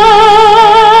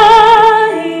shining.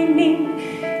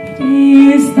 It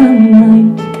is the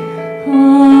night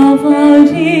of our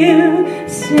dear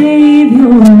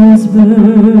Savior's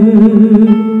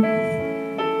birth.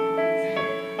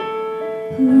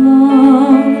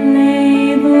 Long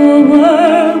lay the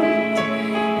world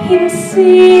in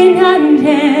sin and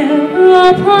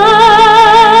error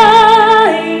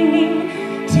pining,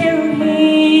 till he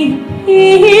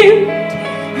appeared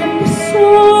and the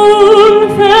soul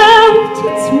felt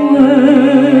its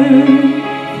worth.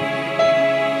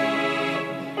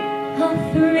 A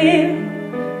thrill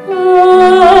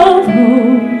of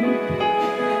hope,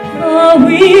 the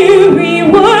weary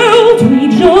world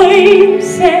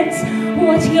rejoices.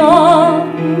 What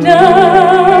yonder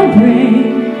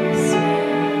breaks,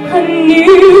 a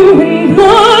new and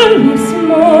glorious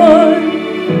morn.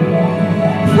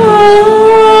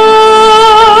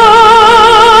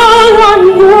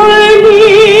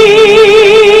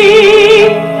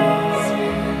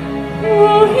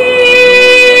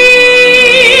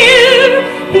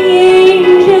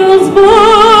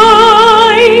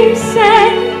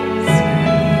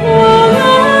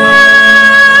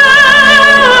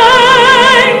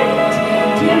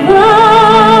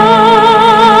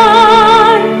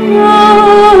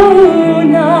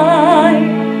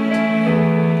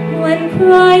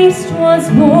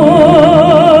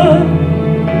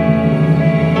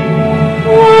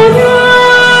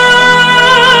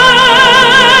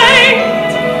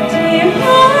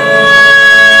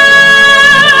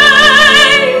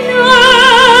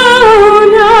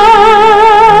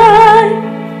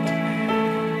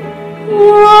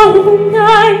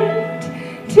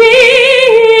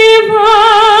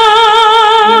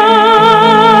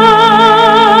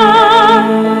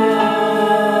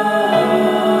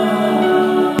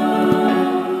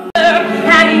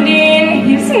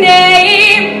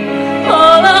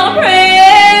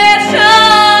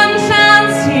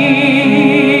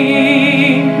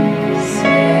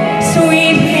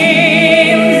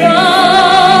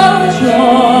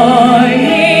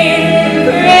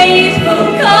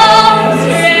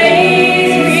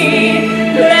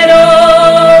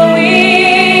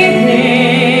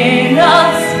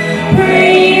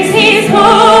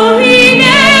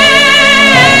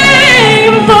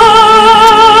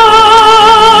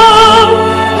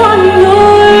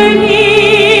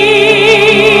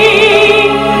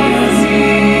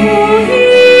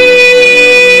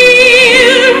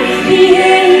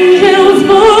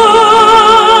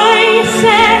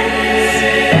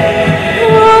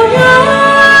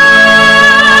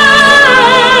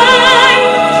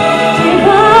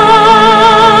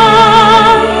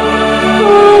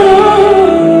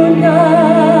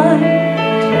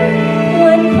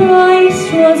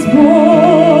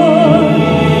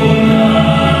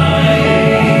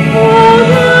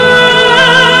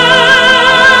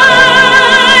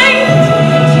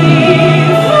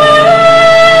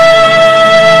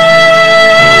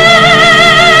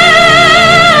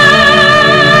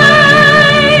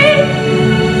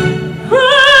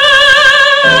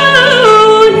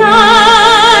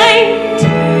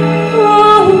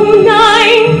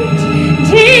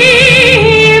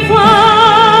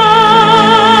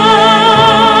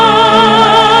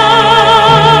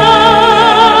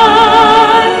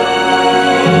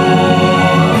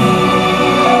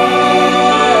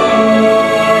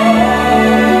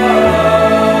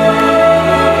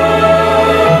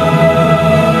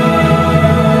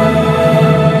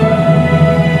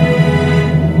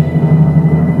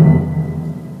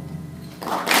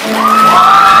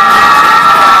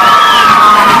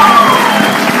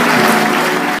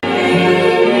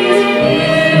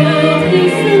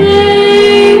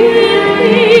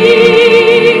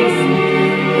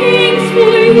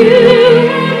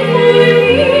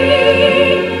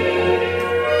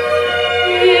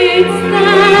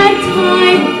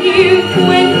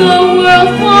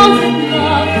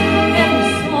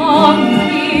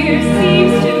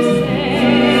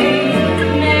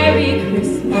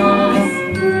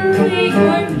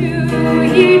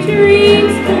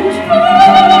 dreams come true.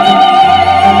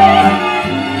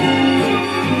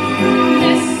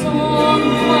 This song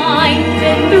winds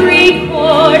in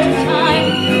 3/4 time,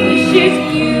 wishes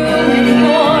you and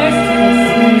yours to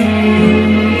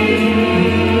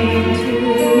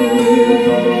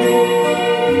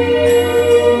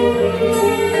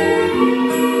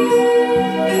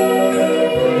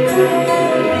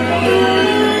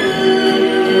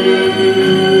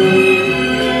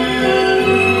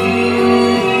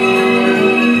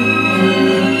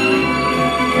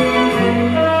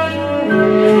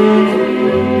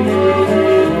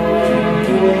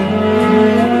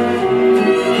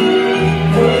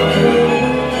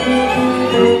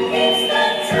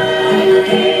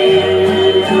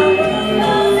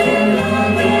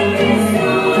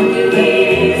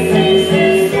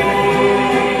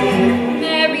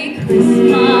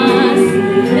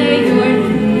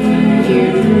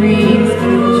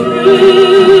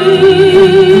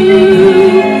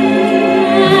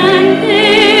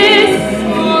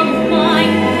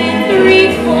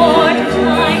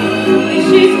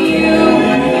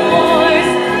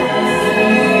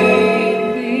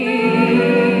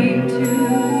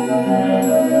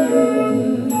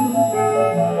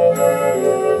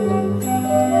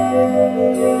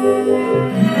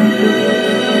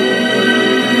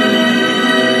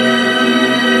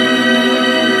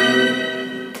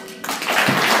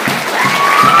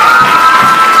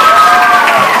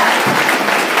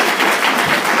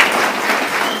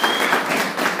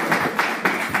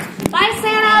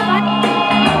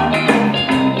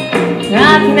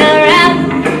rocking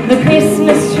around the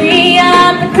Christmas tree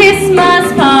at the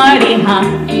Christmas party hop.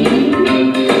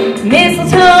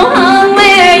 Mistletoe hung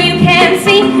where you can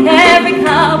see, every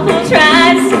couple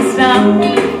tries to stop.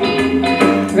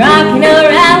 Rocking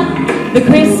around the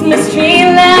Christmas tree,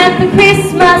 let the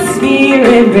Christmas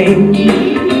spirit ring.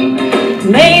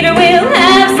 Later we'll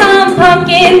have some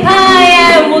pumpkin pie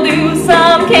and we'll do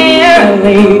some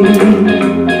caroling.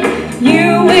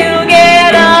 You will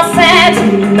get all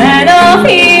sentimental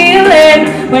feeling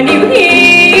when you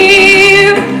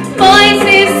hear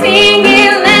voices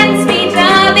singing, let's be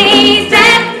jolly,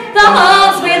 deck the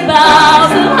halls with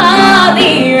boughs of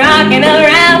holly. Rocking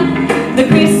around the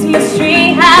Christmas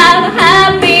tree, have a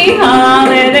happy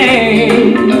holiday.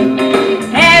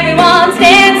 Everyone's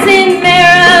dancing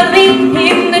merrily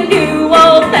in the new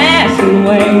old-fashioned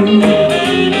way.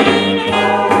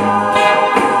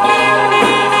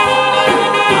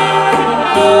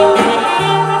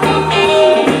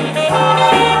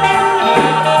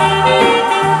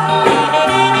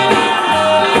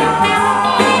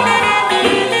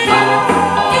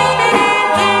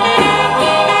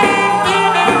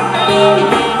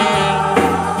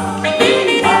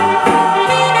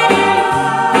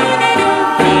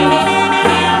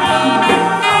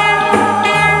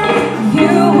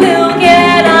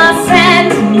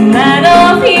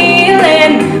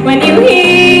 When you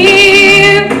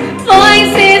hear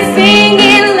voices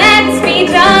singing, let's be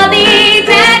jolly,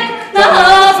 deck the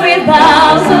halls with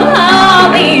boughs of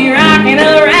holly. Rocking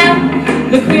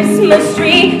around the Christmas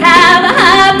tree, have a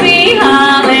happy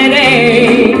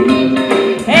holiday.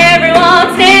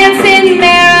 Everyone's dancing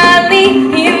merrily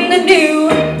in the new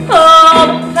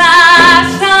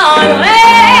old-fashioned way.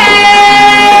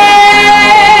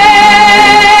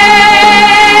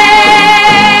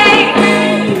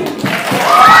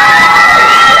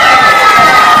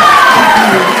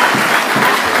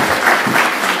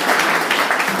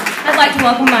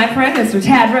 Welcome my friend, Mr.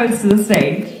 Tad Rhodes, to the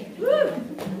stage.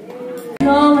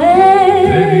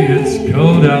 Baby, it's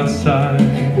cold outside.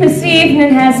 This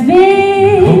evening has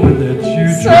been Hoping that you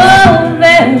so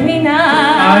very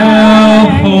nice. I'll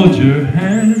hold your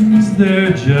hands,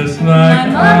 they're just like My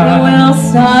mother will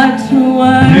start to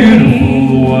worry.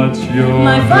 Beautiful, what's your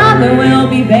My father hurry? will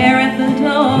be there at the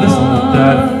door. Listen to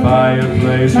that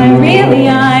fireplace My roar.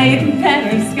 really-eyed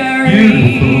better scurry.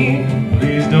 Beautiful,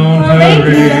 please don't Well,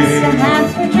 maybe hurry. just a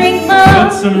half a drink Put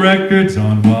more. some records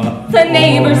on while The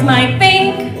neighbors might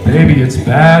think Baby, it's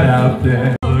bad out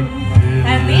there.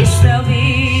 at least there'll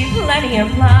be plenty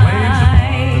of light.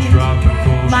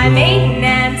 My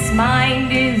maintenance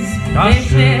mind is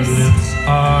vicious.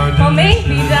 Or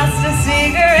maybe just a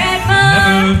cigarette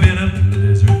Never bomb. been a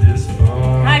blizzard this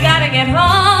far. I gotta get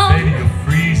home. Baby, you'll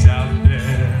freeze out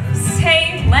there.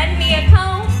 Say, lend me a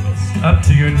comb. Up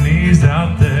to your knees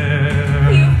out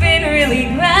there. You've been really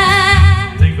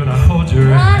glad. Think when I hold your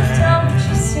Why hand. don't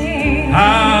you see?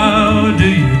 How do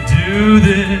you do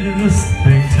this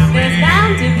thing to me? There's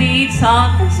bound to be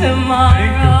talk tomorrow.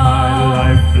 Think of my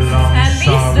lifelong At least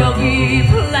there'll sorrow. be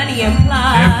plenty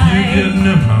implied. If you get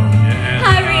pneumonia and I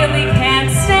really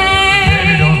can't stay.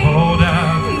 Baby, don't hold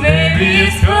out.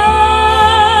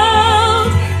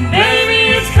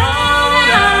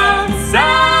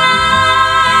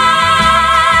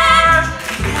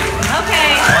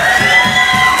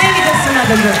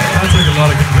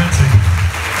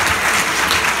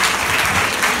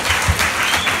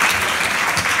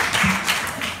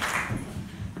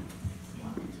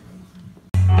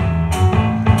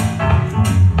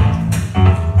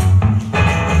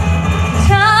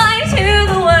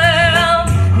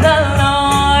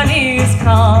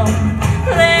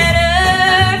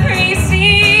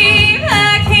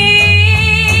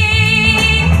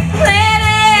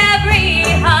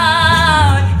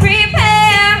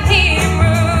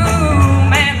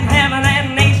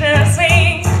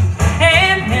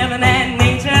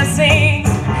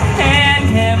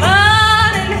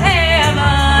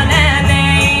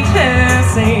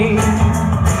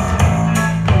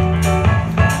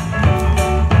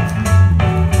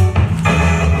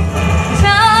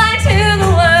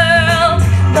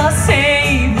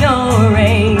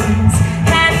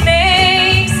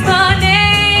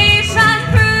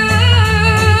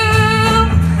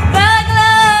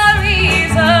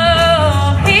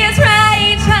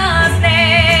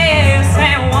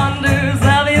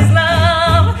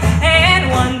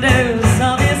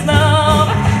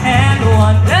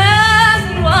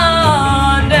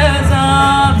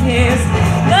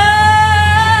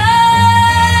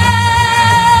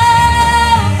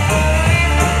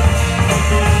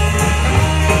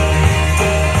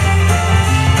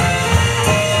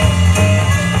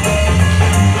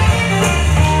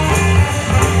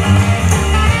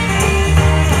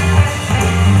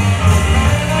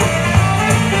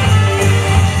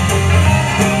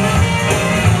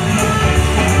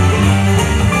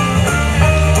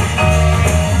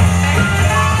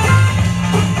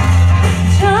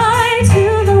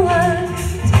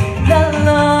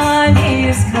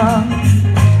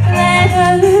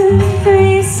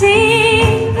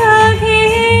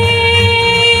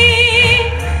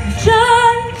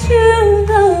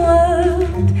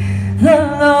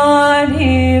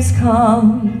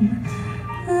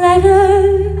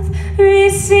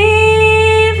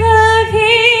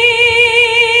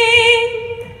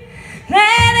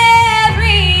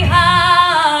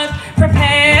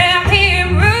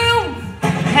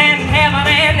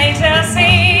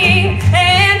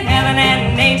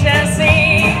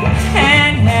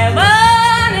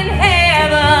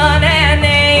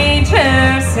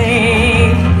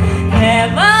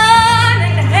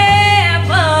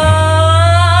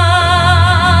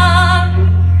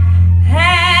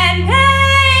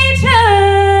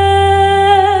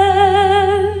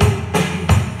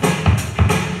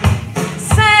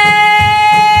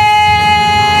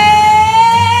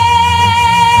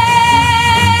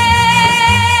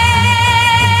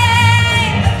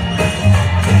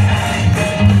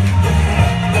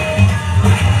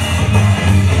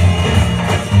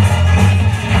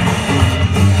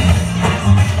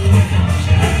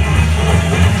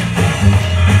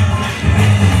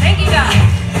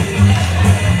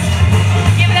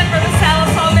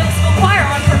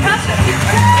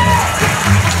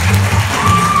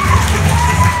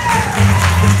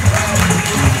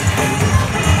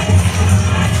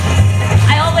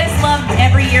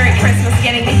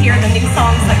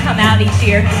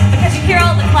 hear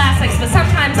all the classics, but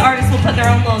sometimes artists will put their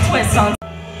own little twist on.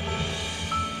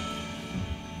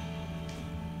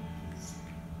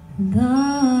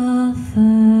 The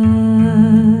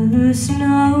first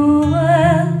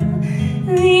Noel,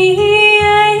 the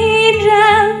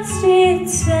angels did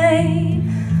say,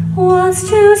 was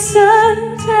to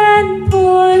certain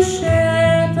poor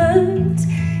shepherds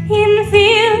in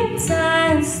fields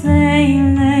as they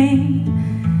lay,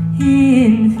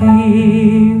 in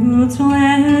fields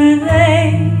where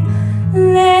they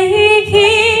lay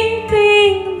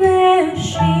keeping their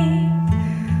sheep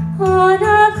on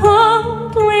a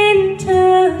cold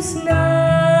winter's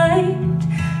night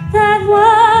that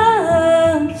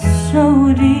was so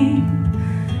deep.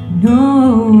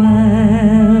 Noel,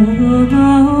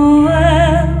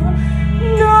 Noel,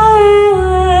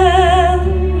 Noel,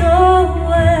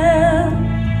 Noel,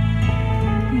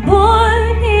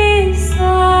 born is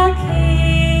the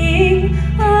King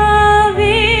of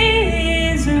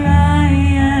Israel.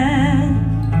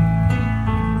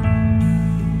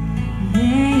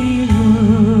 They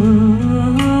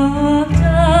looked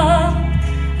up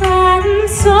and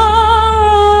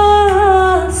saw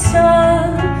a star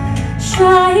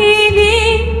shining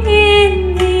in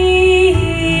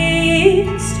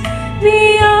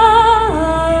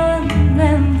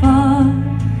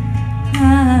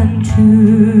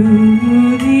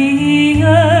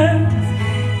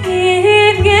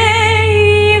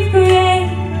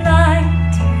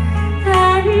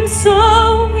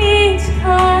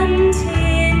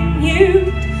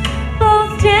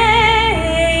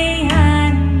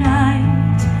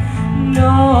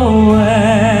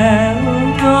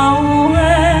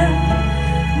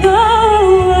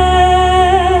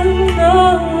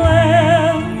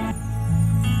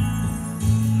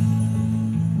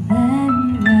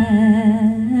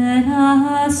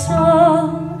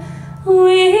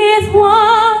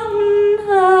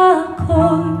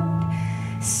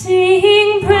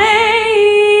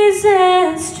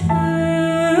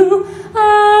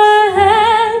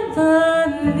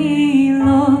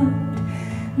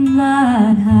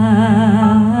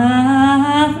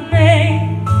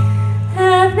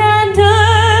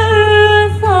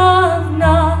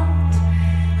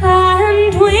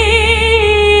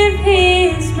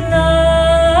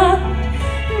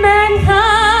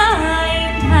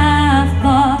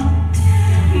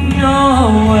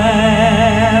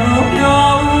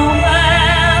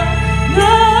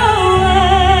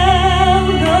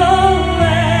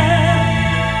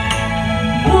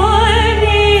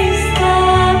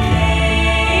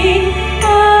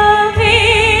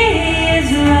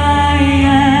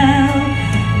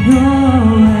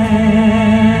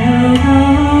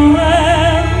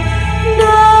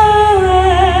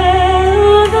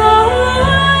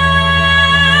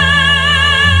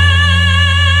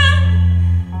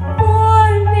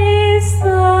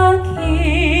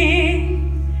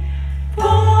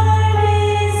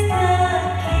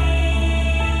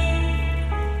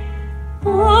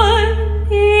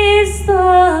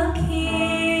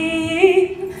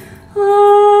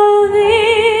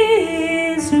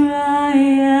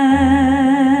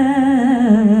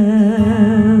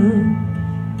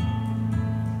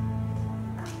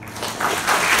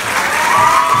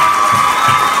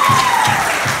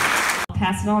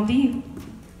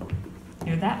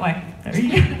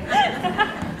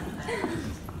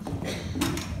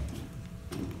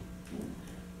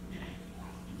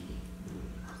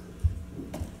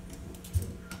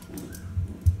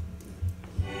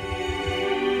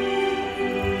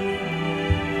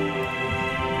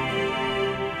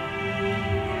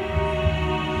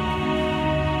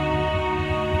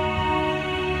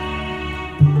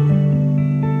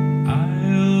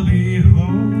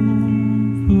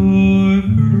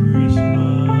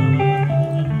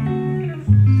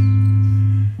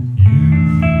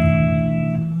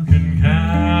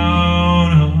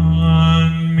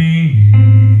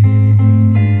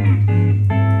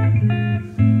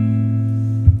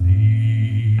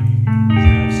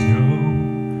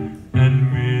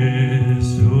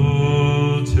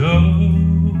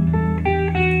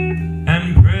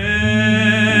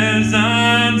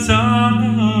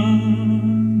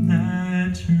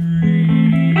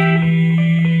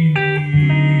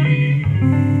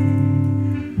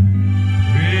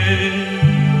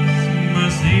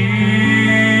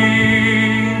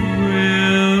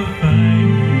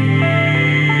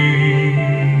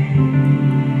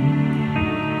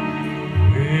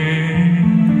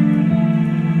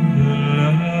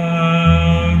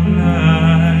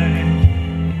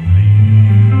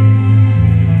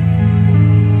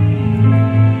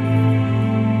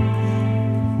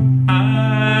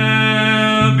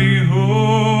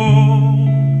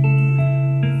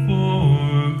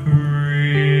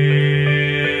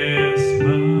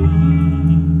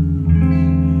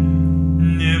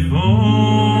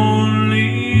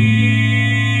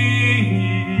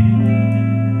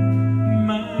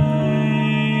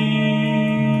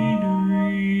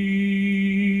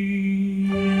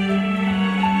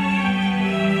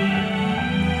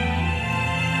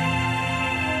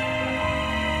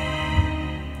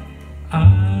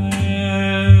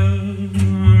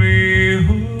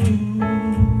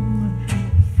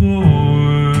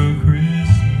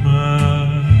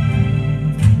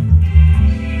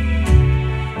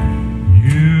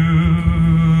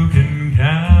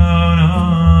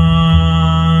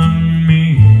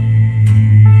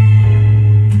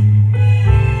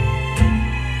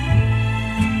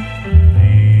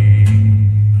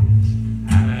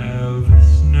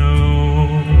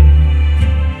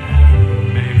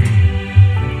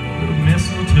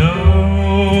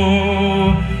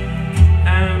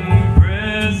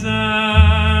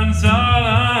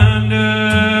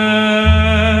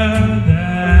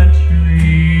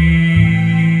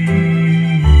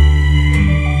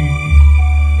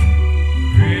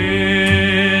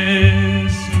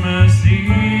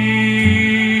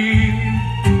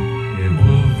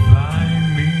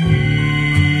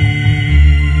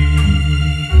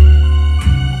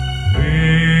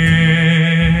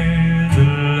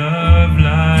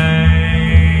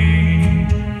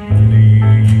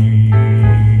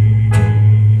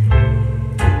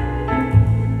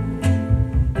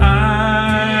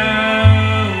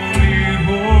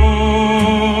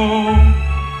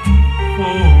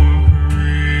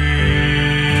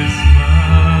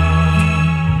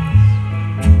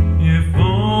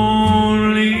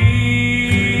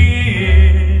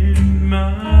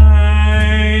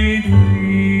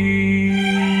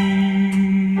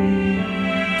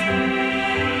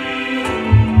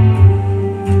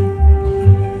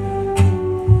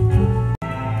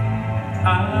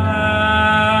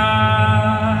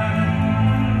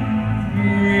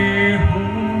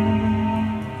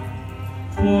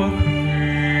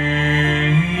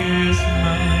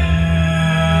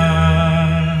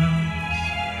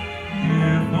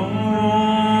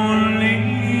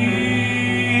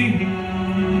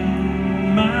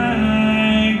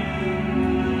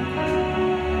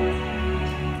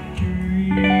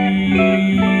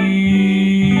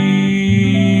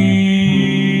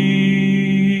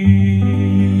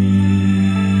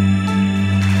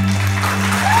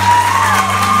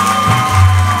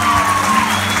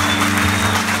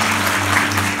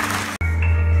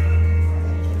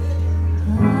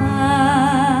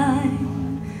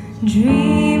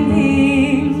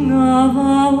dreaming of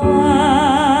a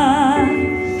white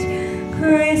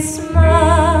Christmas,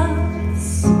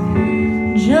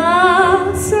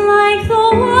 just like the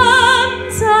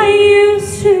ones I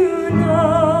used to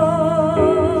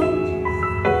know,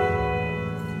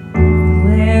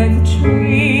 where the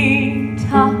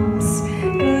treetops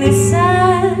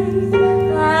glisten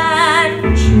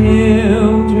and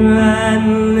children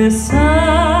listen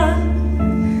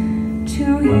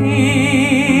to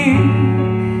hear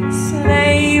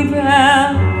sleigh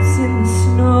bells in the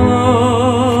snow.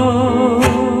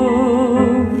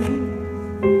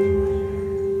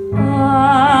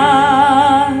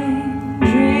 I'm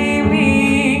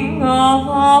dreaming of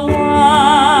a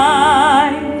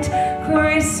white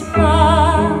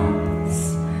Christmas,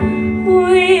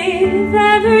 with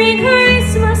every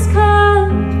Christmas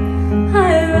card I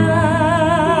write.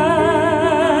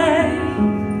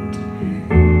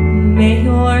 May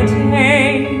your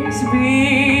days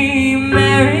be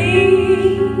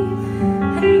merry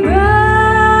and bright,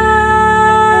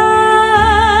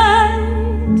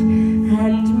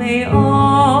 and may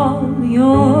all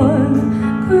your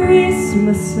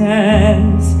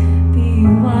Christmases be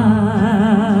white.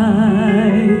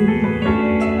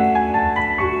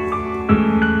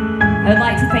 I would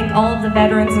like to thank all of the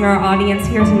veterans in our audience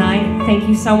here tonight. Thank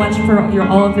you so much for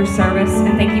all of your service,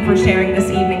 and thank you for sharing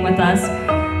this evening with us.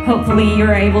 Hopefully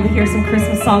you're able to hear some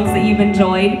Christmas songs that you've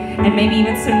enjoyed, and maybe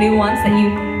even some new ones that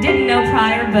you didn't know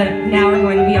prior, but now are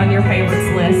going to be on your favorites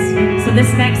list. So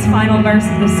this next final verse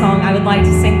of this song, I would like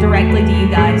to sing directly to you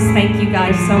guys. Thank you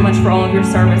guys so much for all of your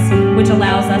service, which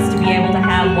allows us to be able to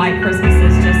have white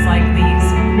Christmases just like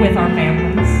these with our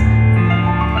families.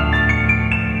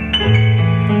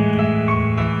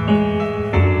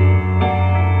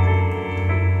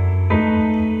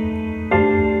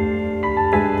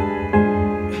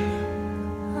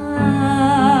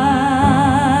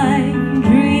 I'm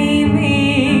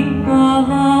dreaming of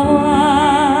a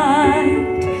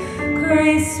white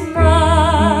Christmas,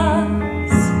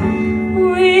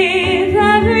 with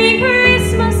every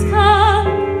Christmas card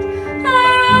I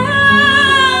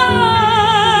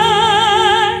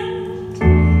write.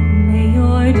 May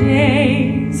your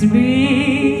days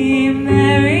be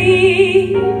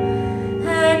merry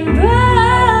and bright,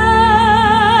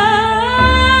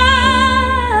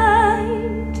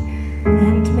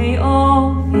 and may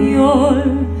all your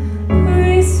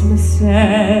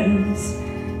Christmases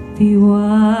be white.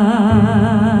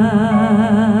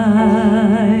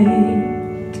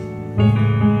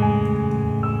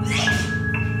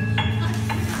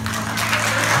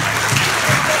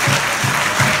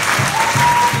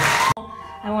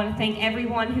 I want to thank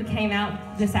everyone who came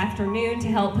out this afternoon to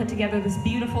help put together this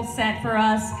beautiful set for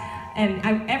us. And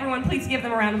everyone, please give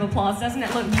them a round of applause. Doesn't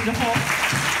it look beautiful?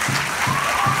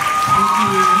 Thank you.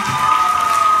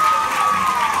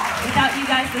 Without you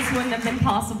guys, this wouldn't have been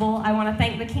possible. I want to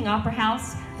thank the King Opera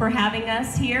House for having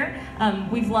us here.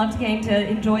 We've loved getting to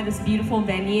enjoy this beautiful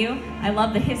venue. I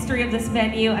love the history of this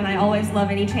venue, and I always love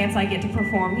any chance I get to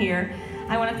perform here.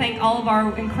 I want to thank all of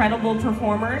our incredible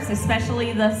performers,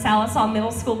 especially the Salisaw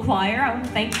Middle School Choir. I want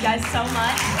to thank you guys so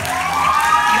much.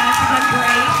 You guys have done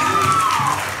great.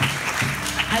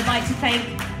 I'd like to thank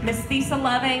Miss Thesa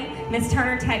Loving, Miss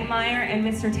Turner Techmeyer, and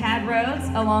Mr. Tad Rhodes,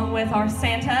 along with our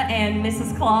Santa and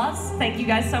Mrs. Claus. Thank you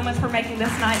guys so much for making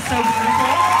this night so beautiful.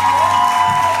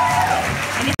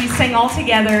 And if you sing all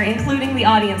together, including the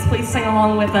audience, please sing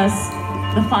along with us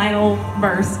the final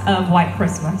verse of White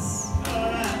Christmas.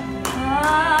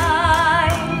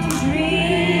 I'm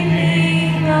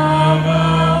dreaming of a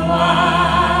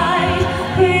white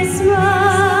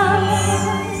Christmas,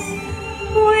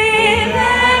 with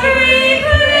every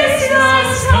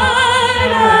Christmas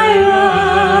card I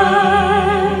write.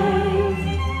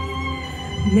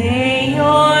 May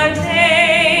your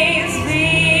days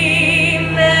be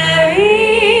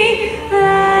merry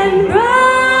and bright,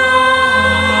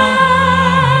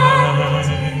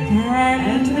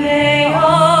 and may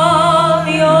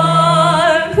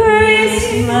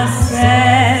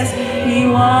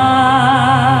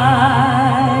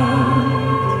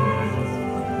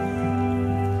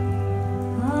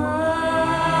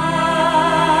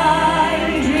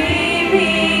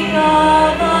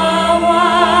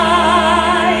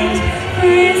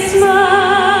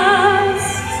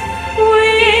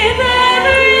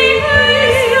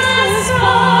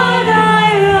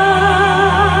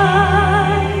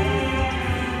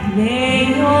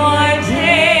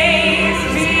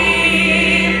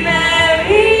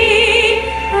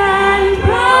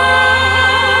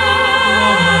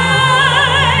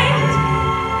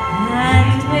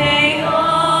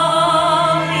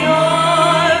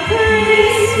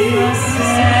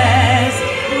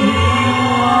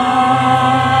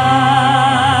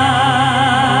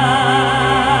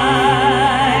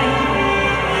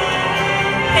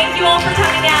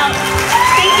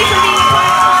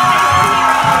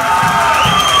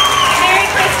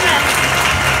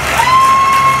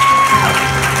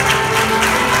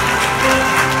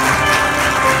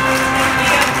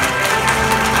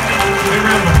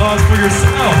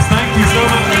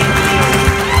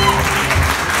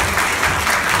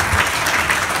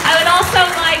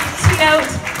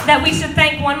that we should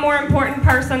thank one more important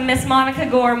person, Miss Monica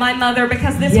Gore, my mother,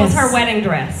 because this was her wedding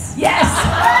dress. Yes!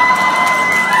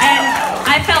 And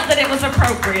I felt that it was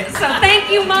appropriate. So thank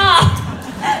you, Mom.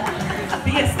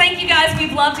 Yes, thank you guys.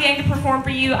 We've loved getting to perform for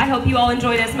you. I hope you all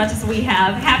enjoyed it as much as we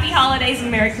have. Happy holidays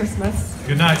and Merry Christmas.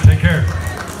 Good night. Take care.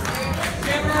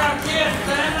 Give her a kiss,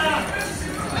 Santa.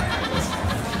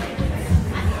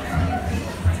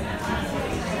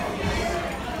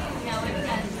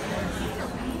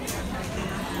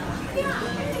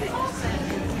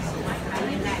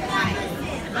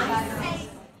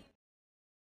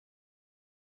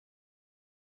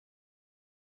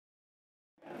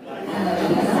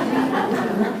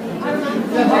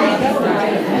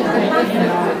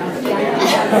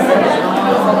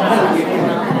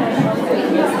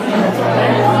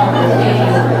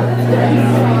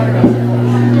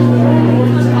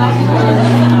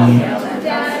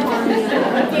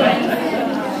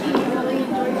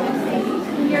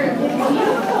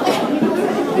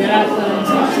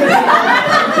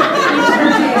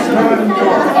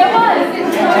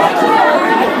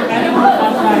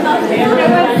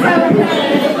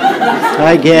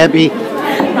 Hi, Gabby.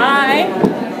 Hi.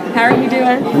 How are you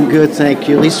doing? I'm good, thank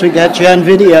you. At least we got you on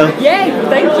video. Yay,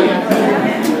 thank you.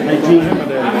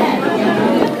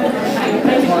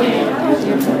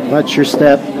 Watch your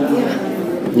step.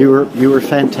 You were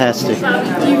fantastic.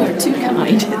 You were too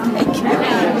kind. Thank you.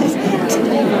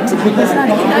 It's not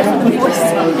a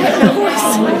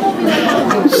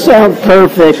Sound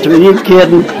perfect. Are you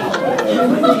kidding?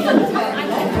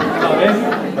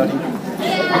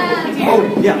 Oh,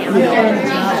 yeah.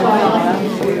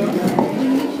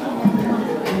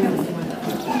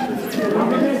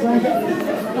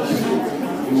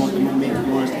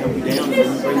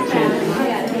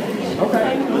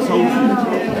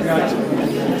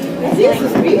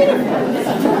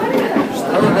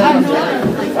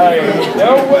 Hey,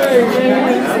 no way, man.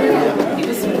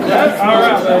 That's all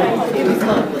right, man.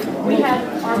 We had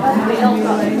our birthday elf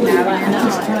up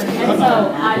and so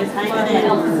I just love the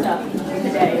elf stuff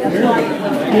today. That's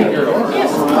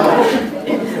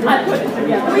why I put it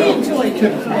together. We enjoyed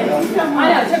it. I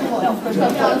know, typical elf. Good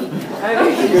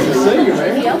to see you,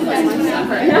 man.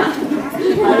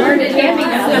 I learned it camping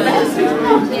the best.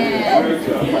 Yeah.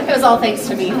 It was all thanks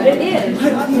to me. It is.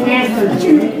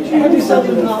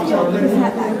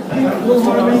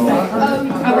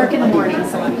 I work in the morning,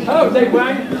 so I'm. Oh, they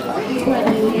wang.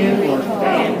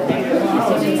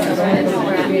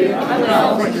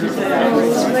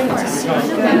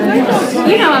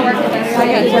 You know I work at this. I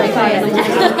got 35.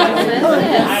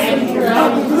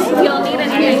 You'll need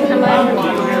anything, come over.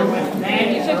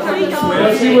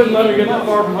 Well, she wouldn't let her get that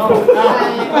far from home.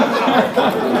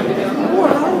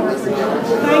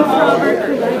 Thanks, Robert, for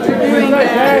doing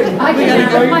that. I can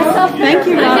do myself. Thank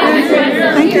you, Robert.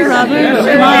 Thank you, Robert.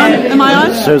 Am I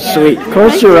on? So sweet. Of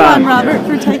course Thank you're you, on. Robert,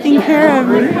 for taking care of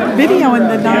videoing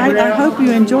the night. I hope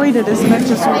you enjoyed it as much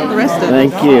as the rest of it.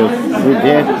 Thank you. We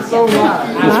did. It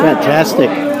was fantastic.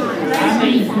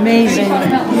 Amazing.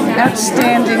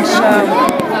 Outstanding show.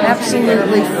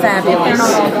 Absolutely fabulous.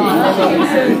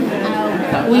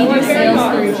 We do sales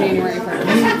through January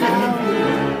 1st.